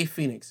Rey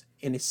Fenix,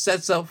 and it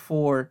sets up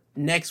for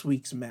next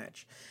week's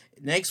match.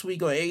 Next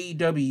week on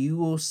AEW, you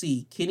will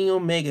see Kenny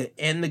Omega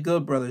and the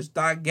Good Brothers,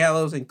 Doc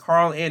Gallows and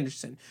Carl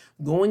Anderson,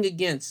 going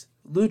against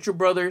Lucha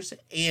Brothers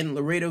and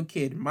Laredo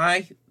Kid.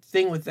 My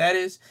thing with that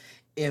is,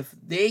 if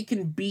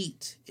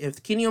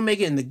Kenny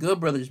Omega and the Good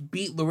Brothers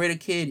beat Laredo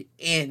Kid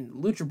and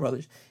Lucha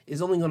Brothers,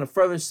 is only going to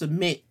further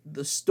submit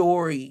the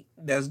story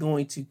that's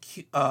going to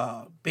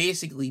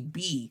basically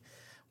be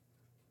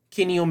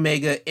Kenny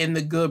Omega and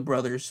the Good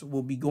Brothers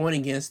will be going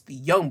against the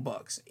Young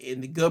Bucks,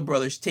 and the Good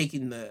Brothers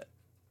taking the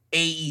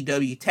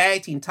AEW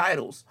tag team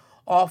titles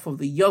off of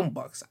the Young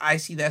Bucks. I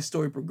see that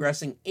story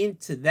progressing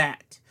into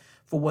that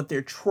for what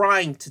they're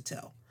trying to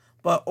tell,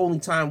 but only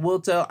time will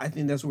tell. I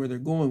think that's where they're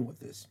going with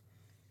this.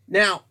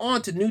 Now,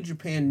 on to New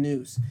Japan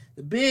news.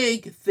 The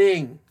big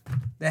thing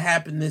that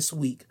happened this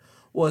week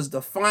was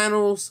the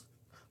finals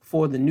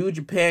for the New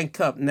Japan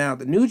Cup. Now,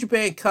 the New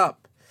Japan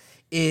Cup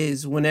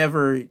is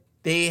whenever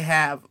they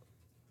have,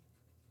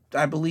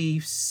 I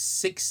believe,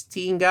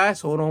 16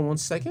 guys. Hold on one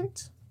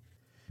second.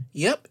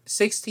 Yep,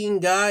 16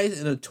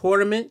 guys in a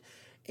tournament,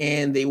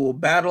 and they will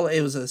battle.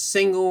 It was a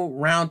single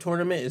round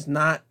tournament. It's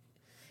not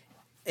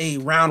a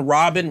round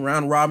robin.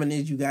 Round robin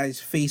is you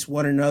guys face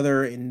one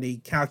another and they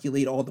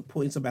calculate all the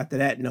points up after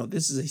that. No,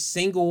 this is a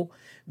single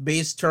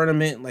base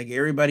tournament like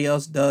everybody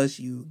else does.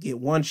 You get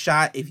one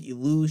shot. If you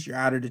lose, you're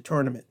out of the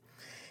tournament.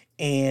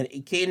 And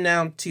it came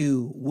down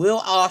to Will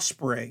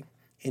Ospreay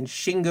and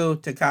Shingo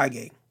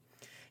Takagi.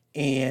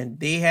 And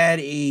they had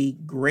a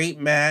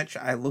great match.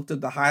 I looked at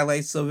the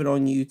highlights of it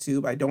on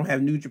YouTube. I don't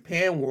have New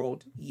Japan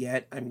World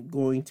yet. I'm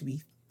going to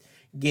be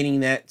getting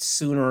that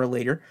sooner or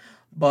later.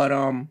 But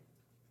I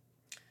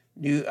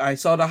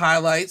saw the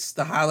highlights.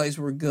 The highlights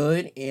were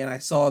good, and I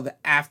saw the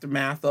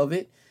aftermath of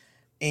it.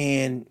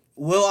 And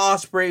Will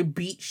Ospreay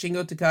beat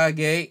Shingo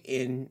Takagi,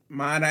 and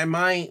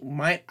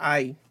might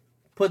I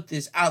put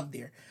this out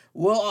there?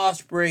 Will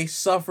Ospreay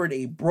suffered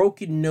a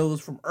broken nose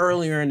from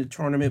earlier in the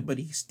tournament, but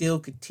he still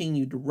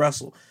continued to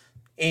wrestle.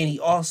 And he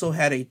also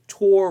had a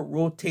tore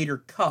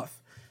rotator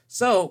cuff.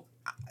 So,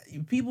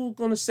 people are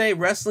going to say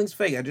wrestling's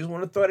fake. I just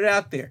want to throw it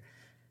out there.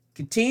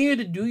 Continue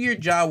to do your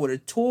job with a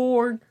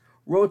torn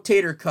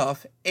rotator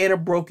cuff and a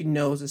broken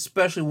nose,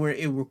 especially where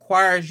it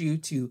requires you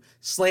to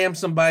slam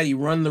somebody,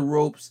 run the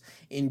ropes,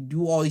 and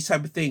do all these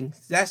type of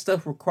things. That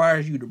stuff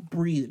requires you to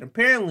breathe. And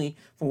apparently,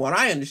 from what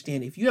I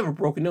understand, if you have a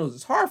broken nose,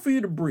 it's hard for you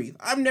to breathe.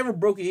 I've never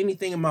broken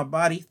anything in my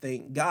body,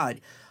 thank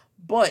God.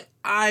 But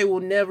I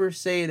will never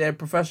say that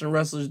professional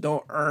wrestlers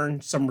don't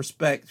earn some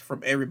respect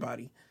from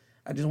everybody.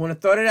 I just want to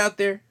throw that out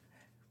there.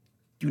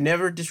 Do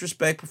never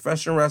disrespect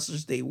professional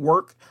wrestlers. They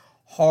work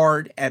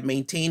hard at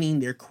maintaining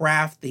their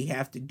craft. They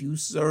have to do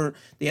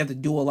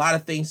a lot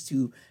of things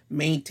to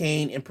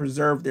maintain and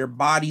preserve their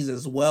bodies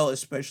as well,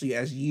 especially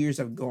as years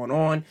have gone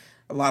on.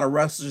 A lot of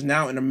wrestlers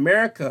now in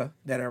America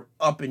that are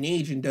up in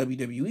age in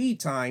WWE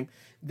time,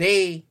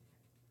 they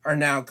are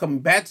now coming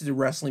back to the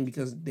wrestling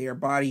because their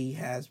body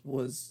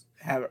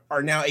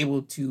are now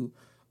able to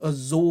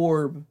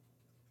absorb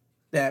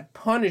that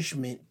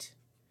punishment,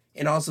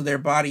 and also their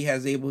body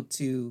has able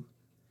to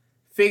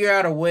figure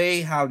out a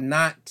way how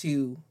not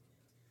to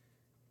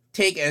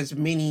take as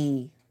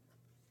many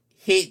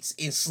hits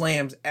and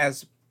slams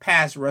as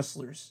past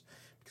wrestlers.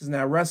 Because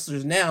now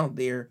wrestlers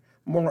they're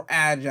more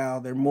agile,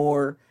 they're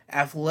more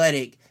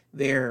athletic,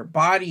 their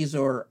bodies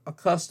are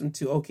accustomed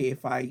to, okay,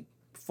 if I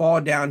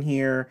fall down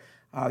here,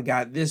 I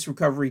got this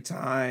recovery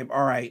time.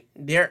 All right,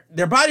 their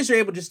bodies are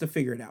able just to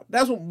figure it out.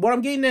 That's what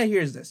I'm getting at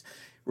here is this.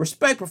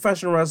 Respect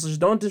professional wrestlers,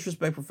 don't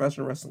disrespect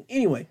professional wrestling.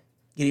 Anyway,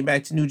 getting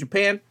back to New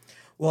Japan,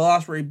 Will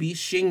Ospreay beat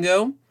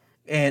Shingo.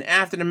 And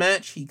after the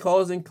match, he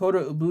calls in Kota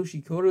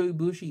Ibushi. Kota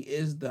Ibushi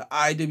is the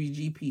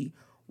IWGP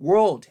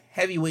World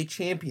Heavyweight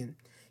Champion.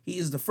 He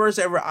is the first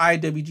ever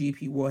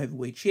IWGP World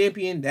Heavyweight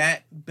Champion.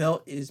 That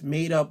belt is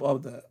made up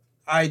of the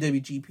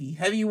IWGP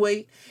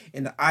Heavyweight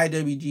and the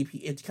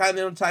IWGP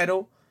Intercontinental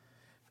title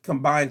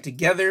combined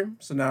together.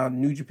 So now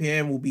New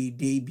Japan will be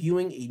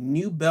debuting a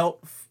new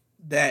belt,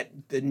 that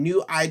the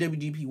new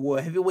IWGP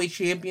World Heavyweight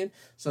Champion.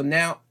 So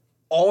now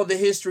all the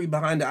history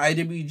behind the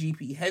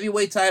IWGP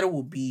Heavyweight title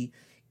will be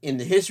in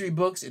the history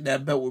books, and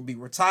that belt will be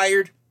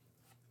retired.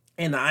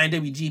 And the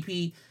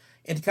IWGP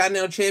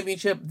Intercontinental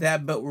Championship,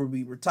 that belt will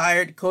be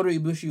retired. Kota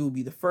Ibushi will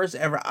be the first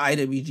ever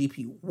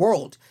IWGP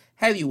World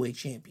Heavyweight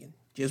Champion.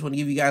 Just want to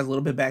give you guys a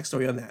little bit of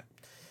backstory on that.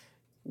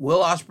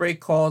 Will Ospreay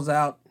calls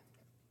out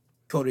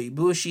Kota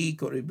Ibushi.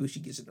 Kota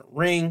Ibushi gets in the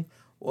ring.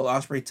 Will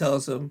Ospreay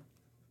tells him,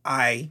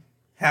 I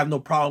have no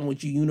problem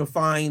with you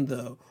unifying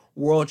the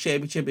World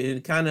Championship and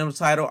Intercontinental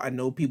title. I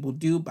know people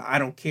do, but I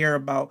don't care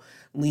about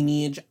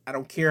lineage. I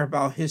don't care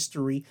about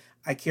history.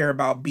 I care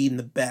about being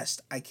the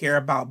best. I care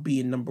about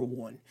being number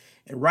one.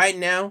 And right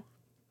now,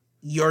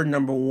 you're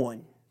number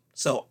one.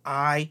 So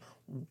I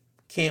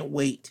can't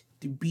wait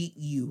to beat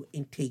you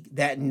and take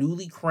that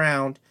newly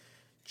crowned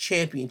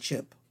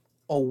championship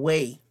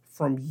away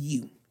from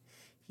you.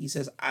 He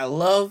says, I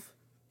love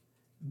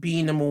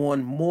being number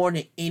one more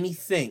than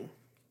anything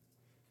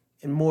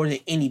and more than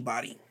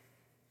anybody.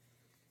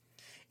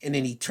 And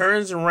then he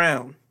turns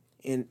around,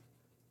 and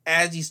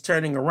as he's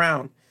turning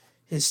around,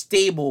 his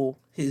stable,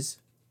 his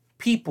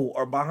people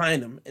are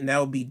behind him. And that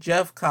would be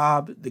Jeff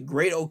Cobb, the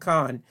Great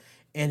Okan,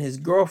 and his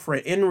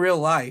girlfriend in real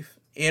life,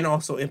 and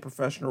also in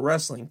professional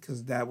wrestling,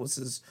 because that was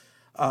his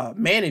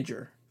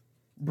manager,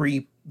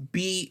 Bree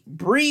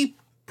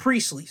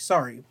Priestley.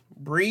 Sorry,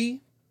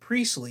 Bree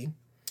Priestley.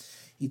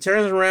 He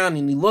turns around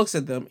and he looks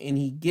at them and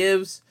he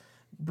gives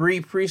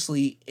Bree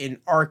Priestley an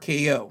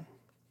RKO,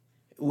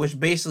 which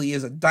basically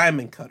is a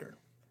diamond cutter.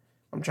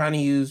 I'm trying to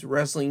use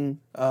wrestling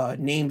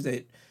names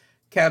that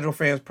casual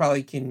fans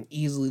probably can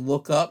easily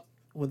look up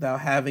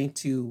without having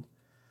to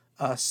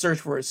search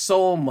for it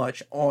so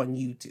much on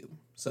YouTube.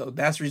 So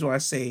that's the reason why I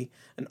say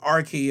an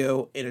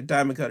RKO and a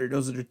diamond cutter.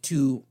 Those are the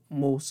two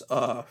most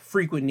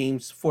frequent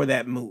names for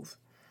that move.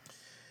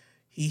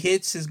 He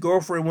hits his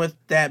girlfriend with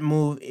that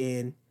move,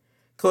 and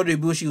Kota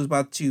Ibushi was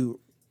about to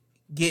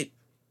get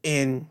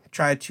and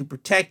try to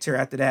protect her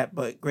after that,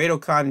 but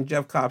Great-O-Khan and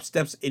Jeff Cobb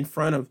steps in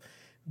front of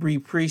Bree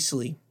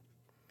Priestley,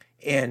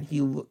 and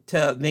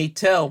they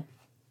tell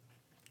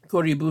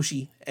Kota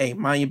Ibushi, hey,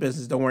 mind your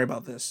business, don't worry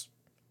about this.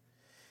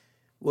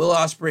 Will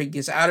Ospreay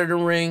gets out of the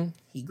ring,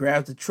 he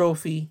grabs the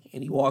trophy,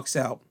 and he walks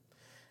out.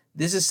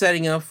 This is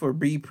setting up for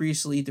Bree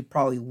Priestley to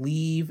probably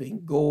leave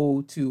and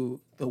go to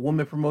the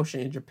women promotion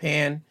in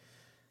Japan,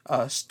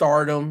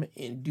 Stardom,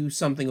 and do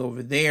something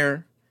over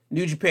there.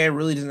 New Japan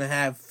really doesn't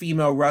have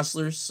female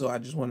wrestlers, so I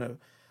just want to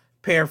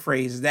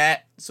paraphrase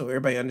that so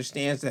everybody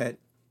understands that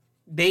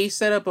they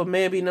set up a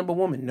man be number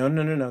woman. No.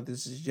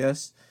 This is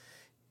just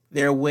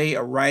their way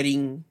of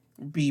writing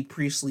Bree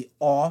Priestley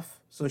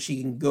off so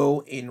she can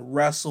go and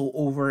wrestle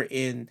over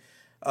in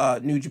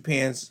New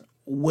Japan's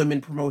women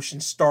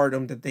promotion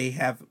Stardom that they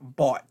have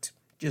bought.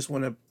 Just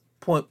want to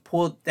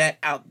pull that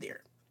out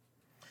there.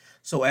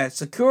 So at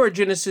Sakura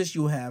Genesis,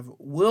 you have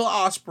Will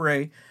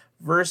Ospreay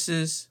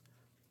versus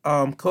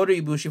Kota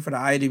Ibushi for the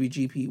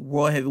IWGP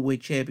World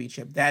Heavyweight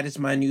Championship. That is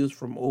my news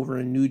from over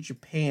in New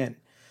Japan.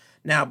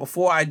 Now,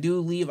 before I do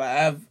leave, I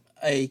have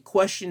a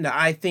question that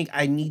I think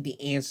I need to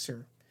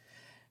answer.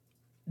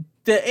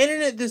 The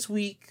internet this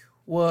week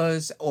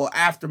was, or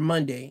after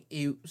Monday,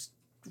 it was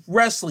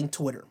wrestling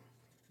Twitter.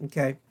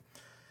 Okay?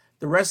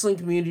 The wrestling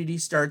community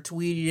started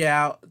tweeting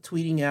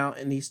out,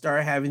 and they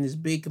started having this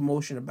big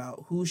commotion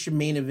about who should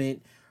main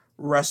event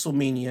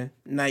WrestleMania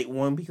Night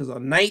 1, because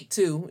on Night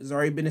 2, it's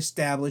already been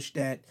established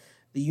that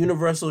the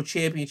Universal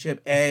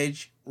Championship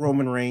Edge,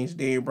 Roman Reigns,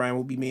 Daniel Bryan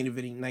will be main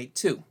eventing Night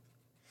 2.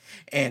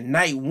 And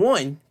Night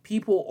 1,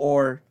 people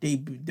are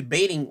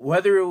debating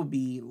whether it will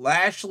be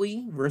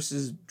Lashley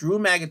versus Drew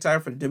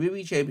McIntyre for the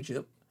WWE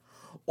Championship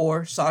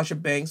or Sasha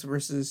Banks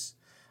versus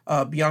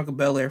Bianca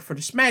Belair for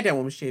the SmackDown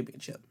Women's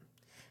Championship.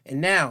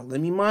 And now,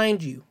 let me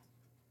mind you,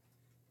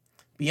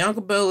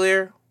 Bianca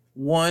Belair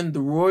won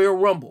the Royal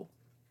Rumble.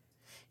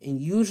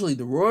 And usually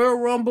the Royal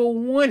Rumble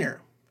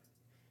winner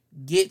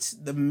gets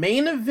the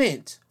main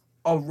event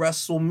of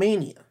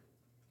WrestleMania.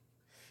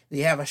 They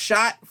have a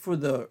shot for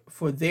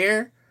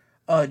their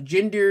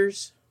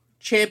genders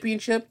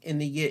championship,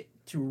 and they get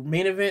to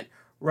main event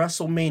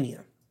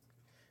WrestleMania.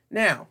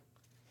 Now,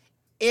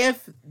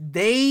 if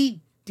they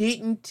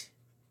didn't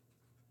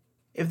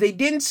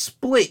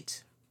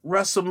split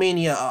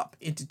WrestleMania up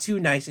into 2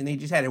 nights and they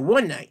just had it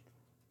one night,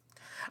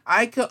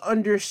 I could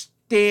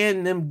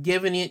understand them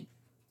giving it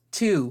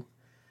to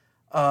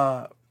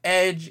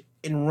Edge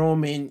and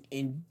Roman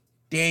and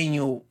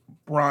Daniel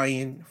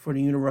Bryan for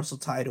the Universal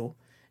title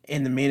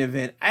in the main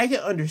event. I can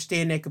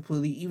understand that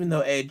completely, even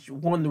though Edge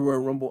won the Royal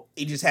Rumble.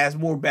 It just has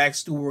more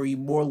backstory,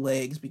 more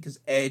legs, because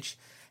Edge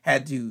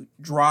had to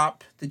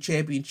drop the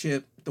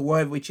championship, the World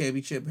Heavyweight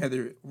Championship, had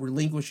to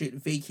relinquish it,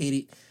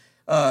 vacate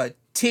it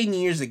 10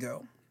 years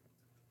ago.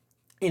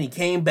 And he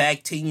came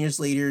back 10 years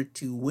later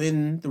to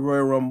win the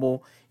Royal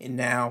Rumble, and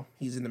now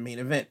he's in the main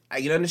event.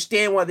 I can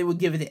understand why they would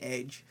give it to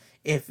Edge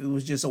if it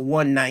was just a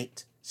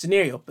one-night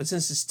scenario. But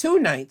since it's 2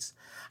 nights,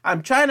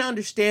 I'm trying to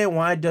understand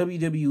why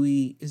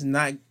WWE is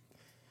not,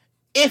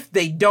 if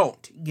they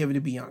don't give it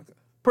to Bianca.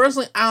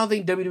 Personally, I don't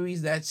think WWE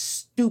is that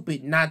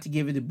stupid not to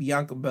give it to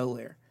Bianca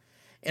Belair.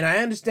 And I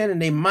understand that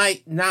they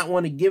might not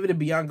want to give it to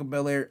Bianca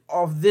Belair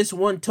off this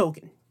one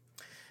token.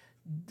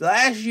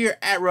 Last year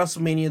at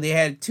WrestleMania, they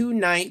had 2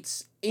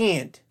 nights,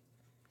 and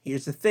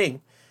here's the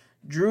thing.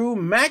 Drew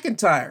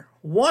McIntyre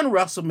won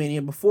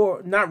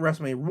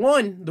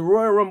won the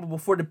Royal Rumble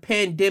before the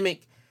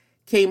pandemic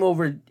came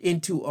over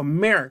into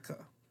America.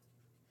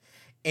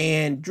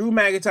 And Drew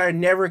McIntyre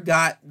never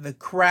got the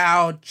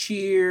crowd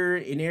cheer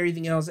and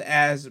everything else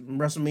as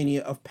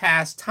WrestleMania of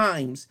past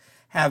times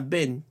have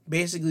been.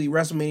 Basically,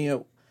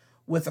 WrestleMania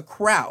with a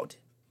crowd.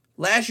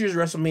 Last year's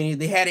WrestleMania,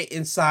 they had it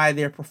inside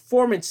their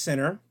performance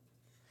center.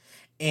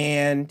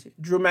 And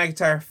Drew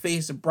McIntyre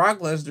faced Brock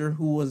Lesnar,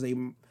 who was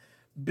a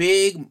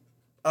big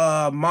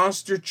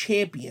monster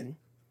champion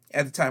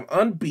at the time,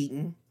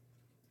 unbeaten.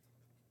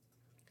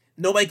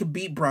 Nobody could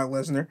beat Brock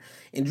Lesnar.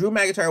 And Drew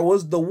McIntyre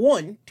was the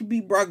one to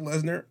beat Brock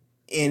Lesnar.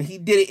 And he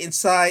did it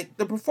inside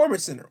the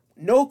Performance Center.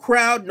 No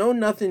crowd, no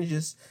nothing,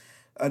 just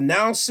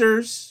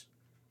announcers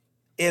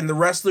and the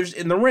wrestlers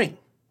in the ring.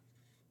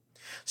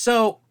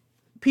 So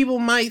people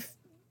might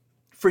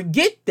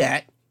forget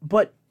that,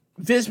 but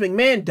Vince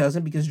McMahon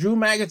doesn't, because Drew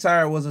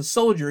McIntyre was a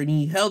soldier and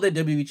he held that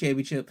WWE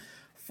Championship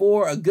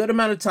for a good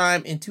amount of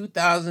time in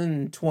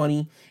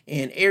 2020,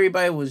 and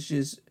everybody was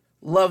just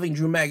loving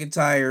Drew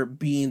McIntyre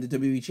being the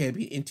WWE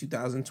champion in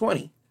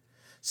 2020.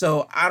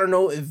 So I don't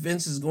know if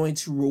Vince is going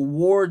to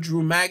reward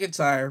Drew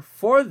McIntyre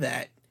for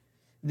that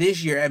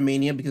this year at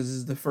Mania, because this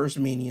is the first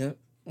Mania,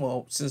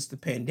 well, since the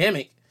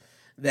pandemic,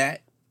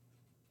 that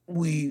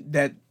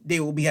they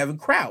will be having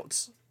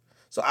crowds.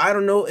 So I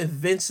don't know if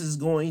Vince is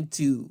going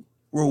to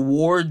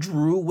reward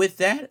Drew with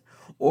that,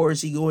 or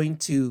is he going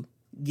to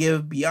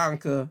give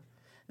Bianca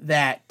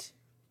that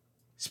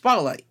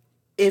spotlight.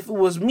 If it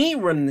was me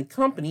running the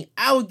company,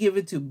 I would give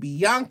it to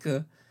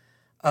Bianca,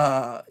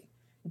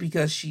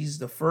 because she's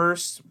the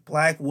first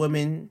black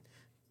woman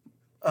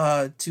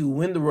to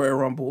win the Royal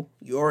Rumble.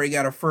 You already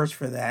got a first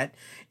for that,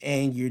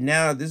 and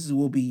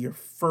will be your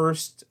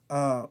first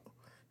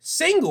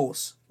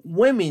singles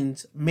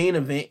women's main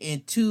event,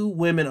 and two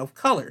women of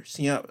color,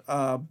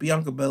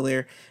 Bianca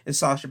Belair and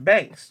Sasha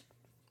Banks,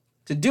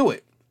 to do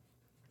it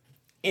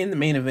in the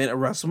main event of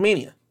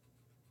WrestleMania.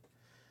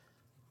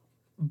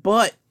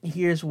 But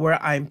here's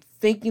where I'm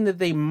thinking that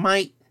they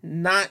might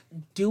not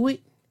do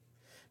it,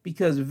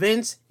 because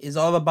Vince is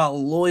all about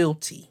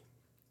loyalty.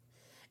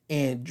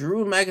 And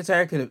Drew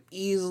McIntyre could have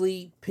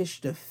easily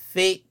pitched a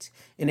fit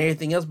and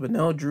everything else, but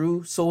no,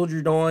 Drew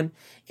soldiered on,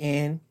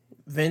 and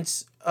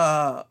Vince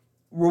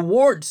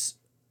rewards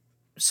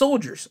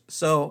soldiers.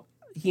 So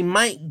he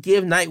might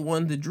give night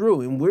one to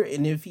Drew,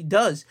 and if he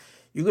does,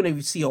 you're going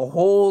to see a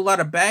whole lot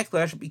of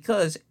backlash,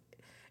 because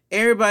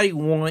everybody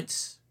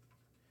wants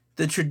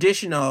the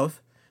tradition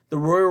of the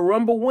Royal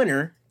Rumble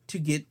winner to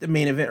get the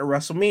main event of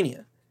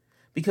WrestleMania.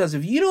 Because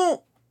if you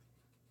don't,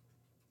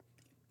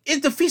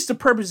 it defeats the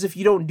purpose if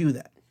you don't do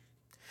that.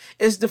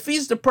 It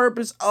defeats the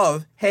purpose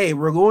of, hey,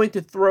 we're going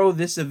to throw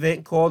this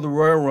event called the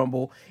Royal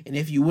Rumble, and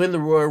if you win the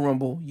Royal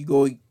Rumble, you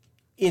go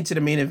into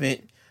the main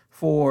event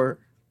for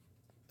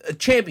a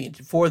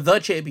championship, for the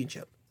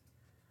championship.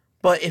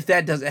 But if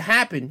that doesn't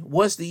happen,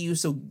 what's the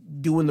use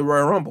of doing the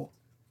Royal Rumble?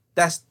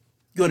 That's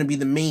going to be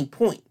the main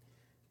point.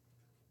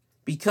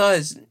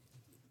 Because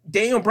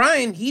Daniel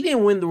Bryan, he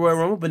didn't win the Royal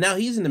Rumble, but now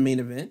he's in the main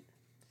event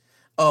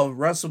of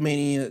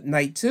WrestleMania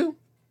Night 2.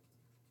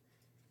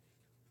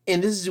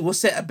 And this will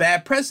set a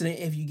bad precedent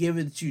if you give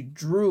it to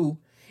Drew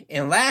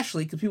and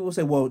Lashley, because people will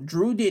say, well,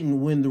 Drew didn't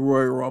win the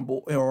Royal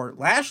Rumble, or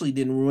Lashley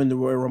didn't win the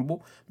Royal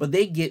Rumble, but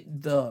they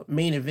get the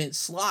main event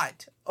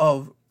slot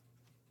of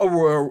a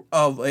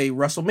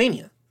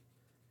WrestleMania.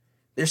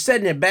 They're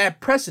setting a bad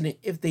precedent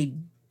if they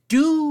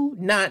do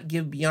not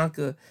give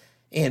Bianca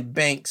and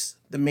Banks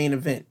the main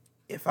event.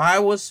 If I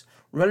was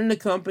running the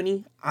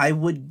company, I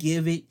would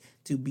give it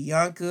to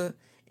Bianca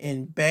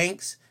and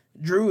Banks.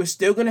 Drew is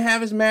still going to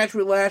have his match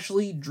with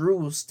Lashley. Drew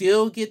will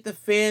still get the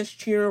fans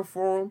cheering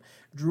for him.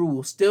 Drew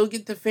will still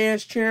get the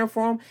fans cheering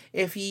for him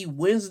if he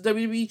wins the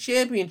WWE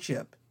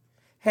Championship.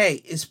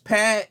 Hey,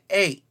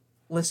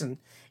 listen,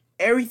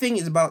 everything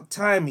is about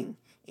timing.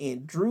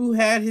 And Drew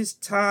had his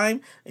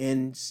time,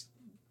 and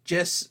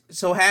just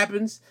so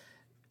happens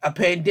a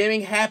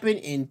pandemic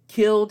happened and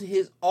killed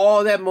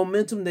all that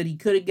momentum that he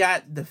could have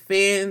got the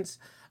fans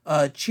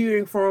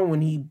cheering for him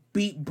when he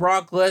beat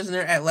Brock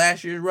Lesnar at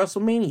last year's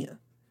WrestleMania.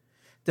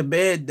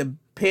 The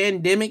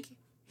pandemic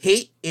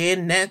hit,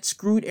 and that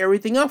screwed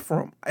everything up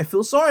for him. I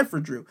feel sorry for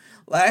Drew.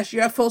 Last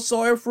year I felt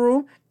sorry for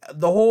him.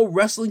 The whole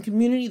wrestling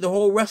community, the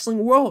whole wrestling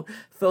world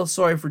felt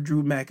sorry for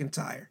Drew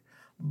McIntyre.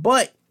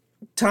 But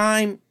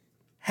time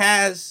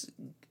has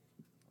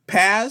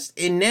passed,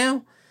 and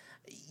now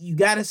you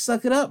got to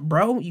suck it up,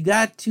 bro. You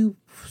got to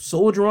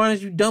soldier on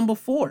as you've done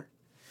before,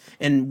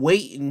 and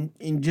wait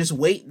and just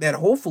wait that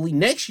hopefully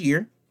next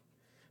year,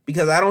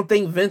 because I don't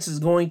think Vince is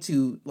going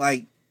to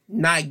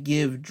not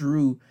give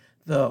Drew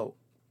the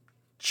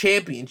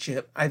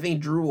championship. I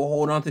think Drew will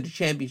hold on to the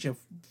championship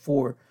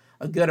for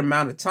a good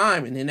amount of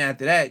time, and then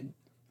after that,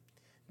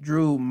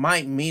 Drew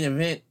might main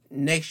event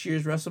next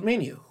year's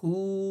WrestleMania.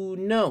 Who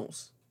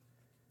knows?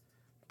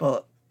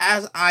 But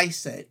as I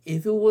said,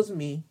 if it was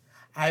me,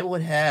 I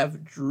would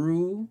have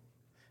Drew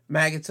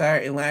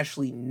McIntyre and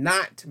Lashley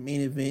not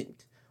main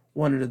event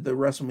one of the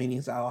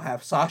WrestleManias. I'll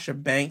have Sasha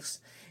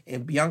Banks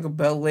and Bianca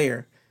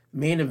Belair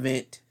main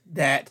event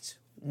that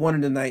one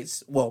of the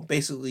nights, well,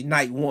 basically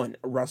night one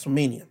of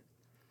WrestleMania.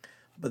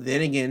 But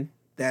then again,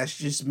 that's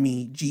just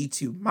me,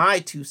 G2, my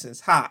 2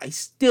 cents. I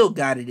still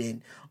got it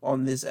in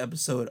on this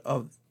episode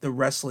of the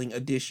wrestling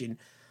edition,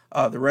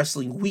 the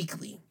Wrestling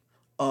Weekly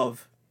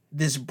of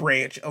this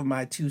branch of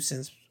my 2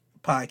 cents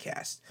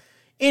podcast.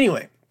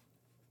 Anyway,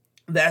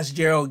 that's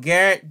Gerald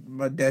Garrett,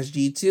 but that's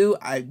G2.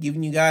 I've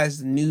given you guys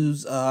the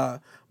news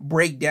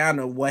breakdown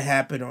of what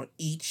happened on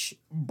each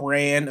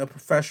brand of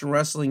professional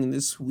wrestling in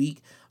this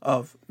week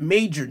of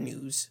major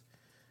news.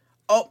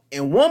 Oh,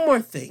 and one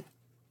more thing.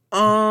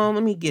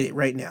 Let me get it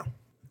right now.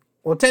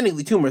 Well,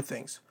 technically 2 more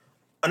things.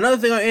 Another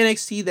thing on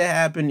NXT that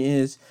happened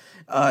is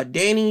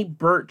Danny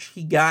Burch,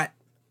 he got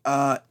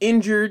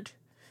injured,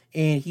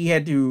 and he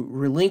had to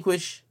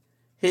relinquish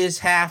his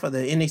half of the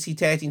NXT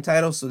Tag Team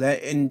title, so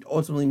that and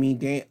ultimately mean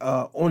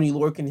Oney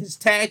Lorcan, his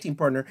tag team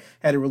partner,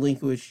 had to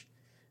relinquish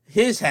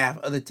his half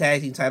of the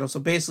tag team title. So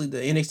basically, the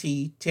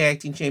NXT Tag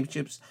Team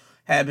Championships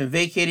have been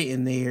vacated,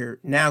 and they're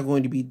now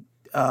going to be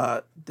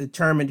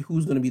determined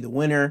who's going to be the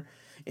winner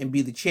and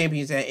be the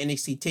champions at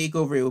NXT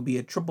TakeOver. It will be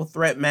a triple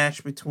threat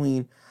match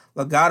between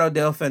Legado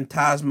del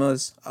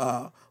Fantasmas,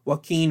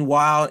 Joaquin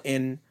Wilde,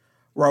 and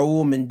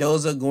Raul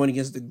Mendoza, going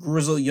against the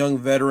Grizzled Young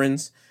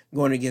Veterans,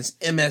 going against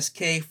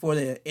MSK for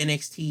the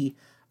NXT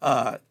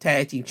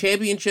Tag Team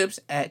Championships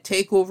at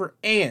TakeOver.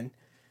 And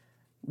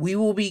we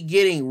will be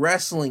getting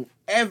wrestling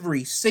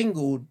every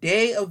single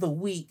day of the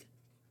week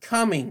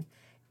coming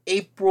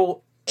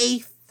April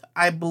 8th,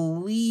 I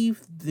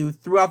believe,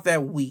 throughout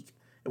that week.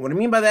 And what I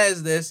mean by that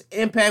is this: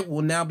 Impact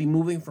will now be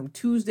moving from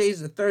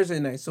Tuesdays to Thursday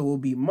night. So it will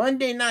be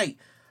Monday night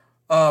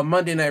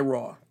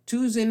Raw.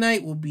 Tuesday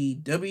night will be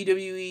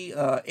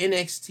WWE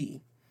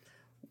NXT.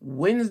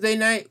 Wednesday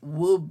night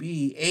will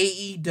be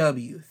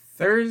AEW.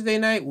 Thursday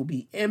night will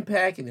be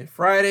Impact. And then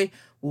Friday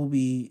will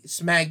be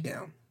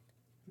SmackDown.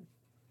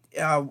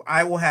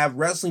 I will have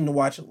wrestling to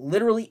watch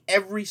literally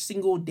every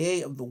single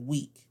day of the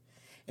week.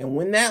 And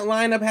when that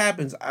lineup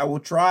happens, I will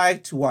try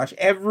to watch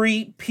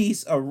every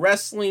piece of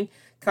wrestling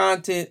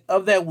content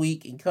of that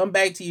week and come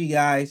back to you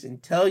guys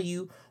and tell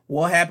you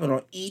what happened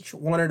on each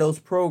one of those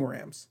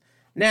programs.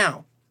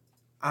 Now,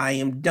 I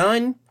am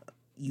done.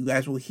 You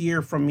guys will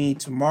hear from me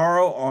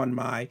tomorrow on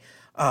my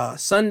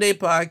Sunday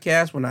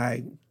podcast when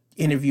I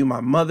interview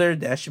my mother.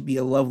 That should be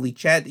a lovely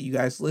chat that you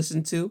guys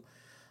listen to.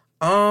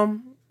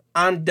 I'm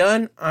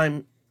done.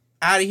 I'm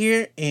out of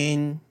here.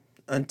 And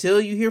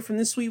until you hear from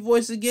this sweet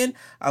voice again,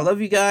 I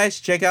love you guys.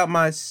 Check out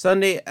my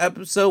Sunday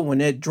episode when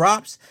it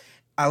drops.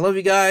 I love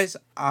you guys.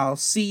 I'll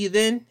see you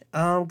then.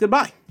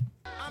 Goodbye.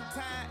 I'm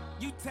tired.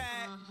 You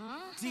tired.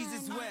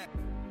 Jesus wept.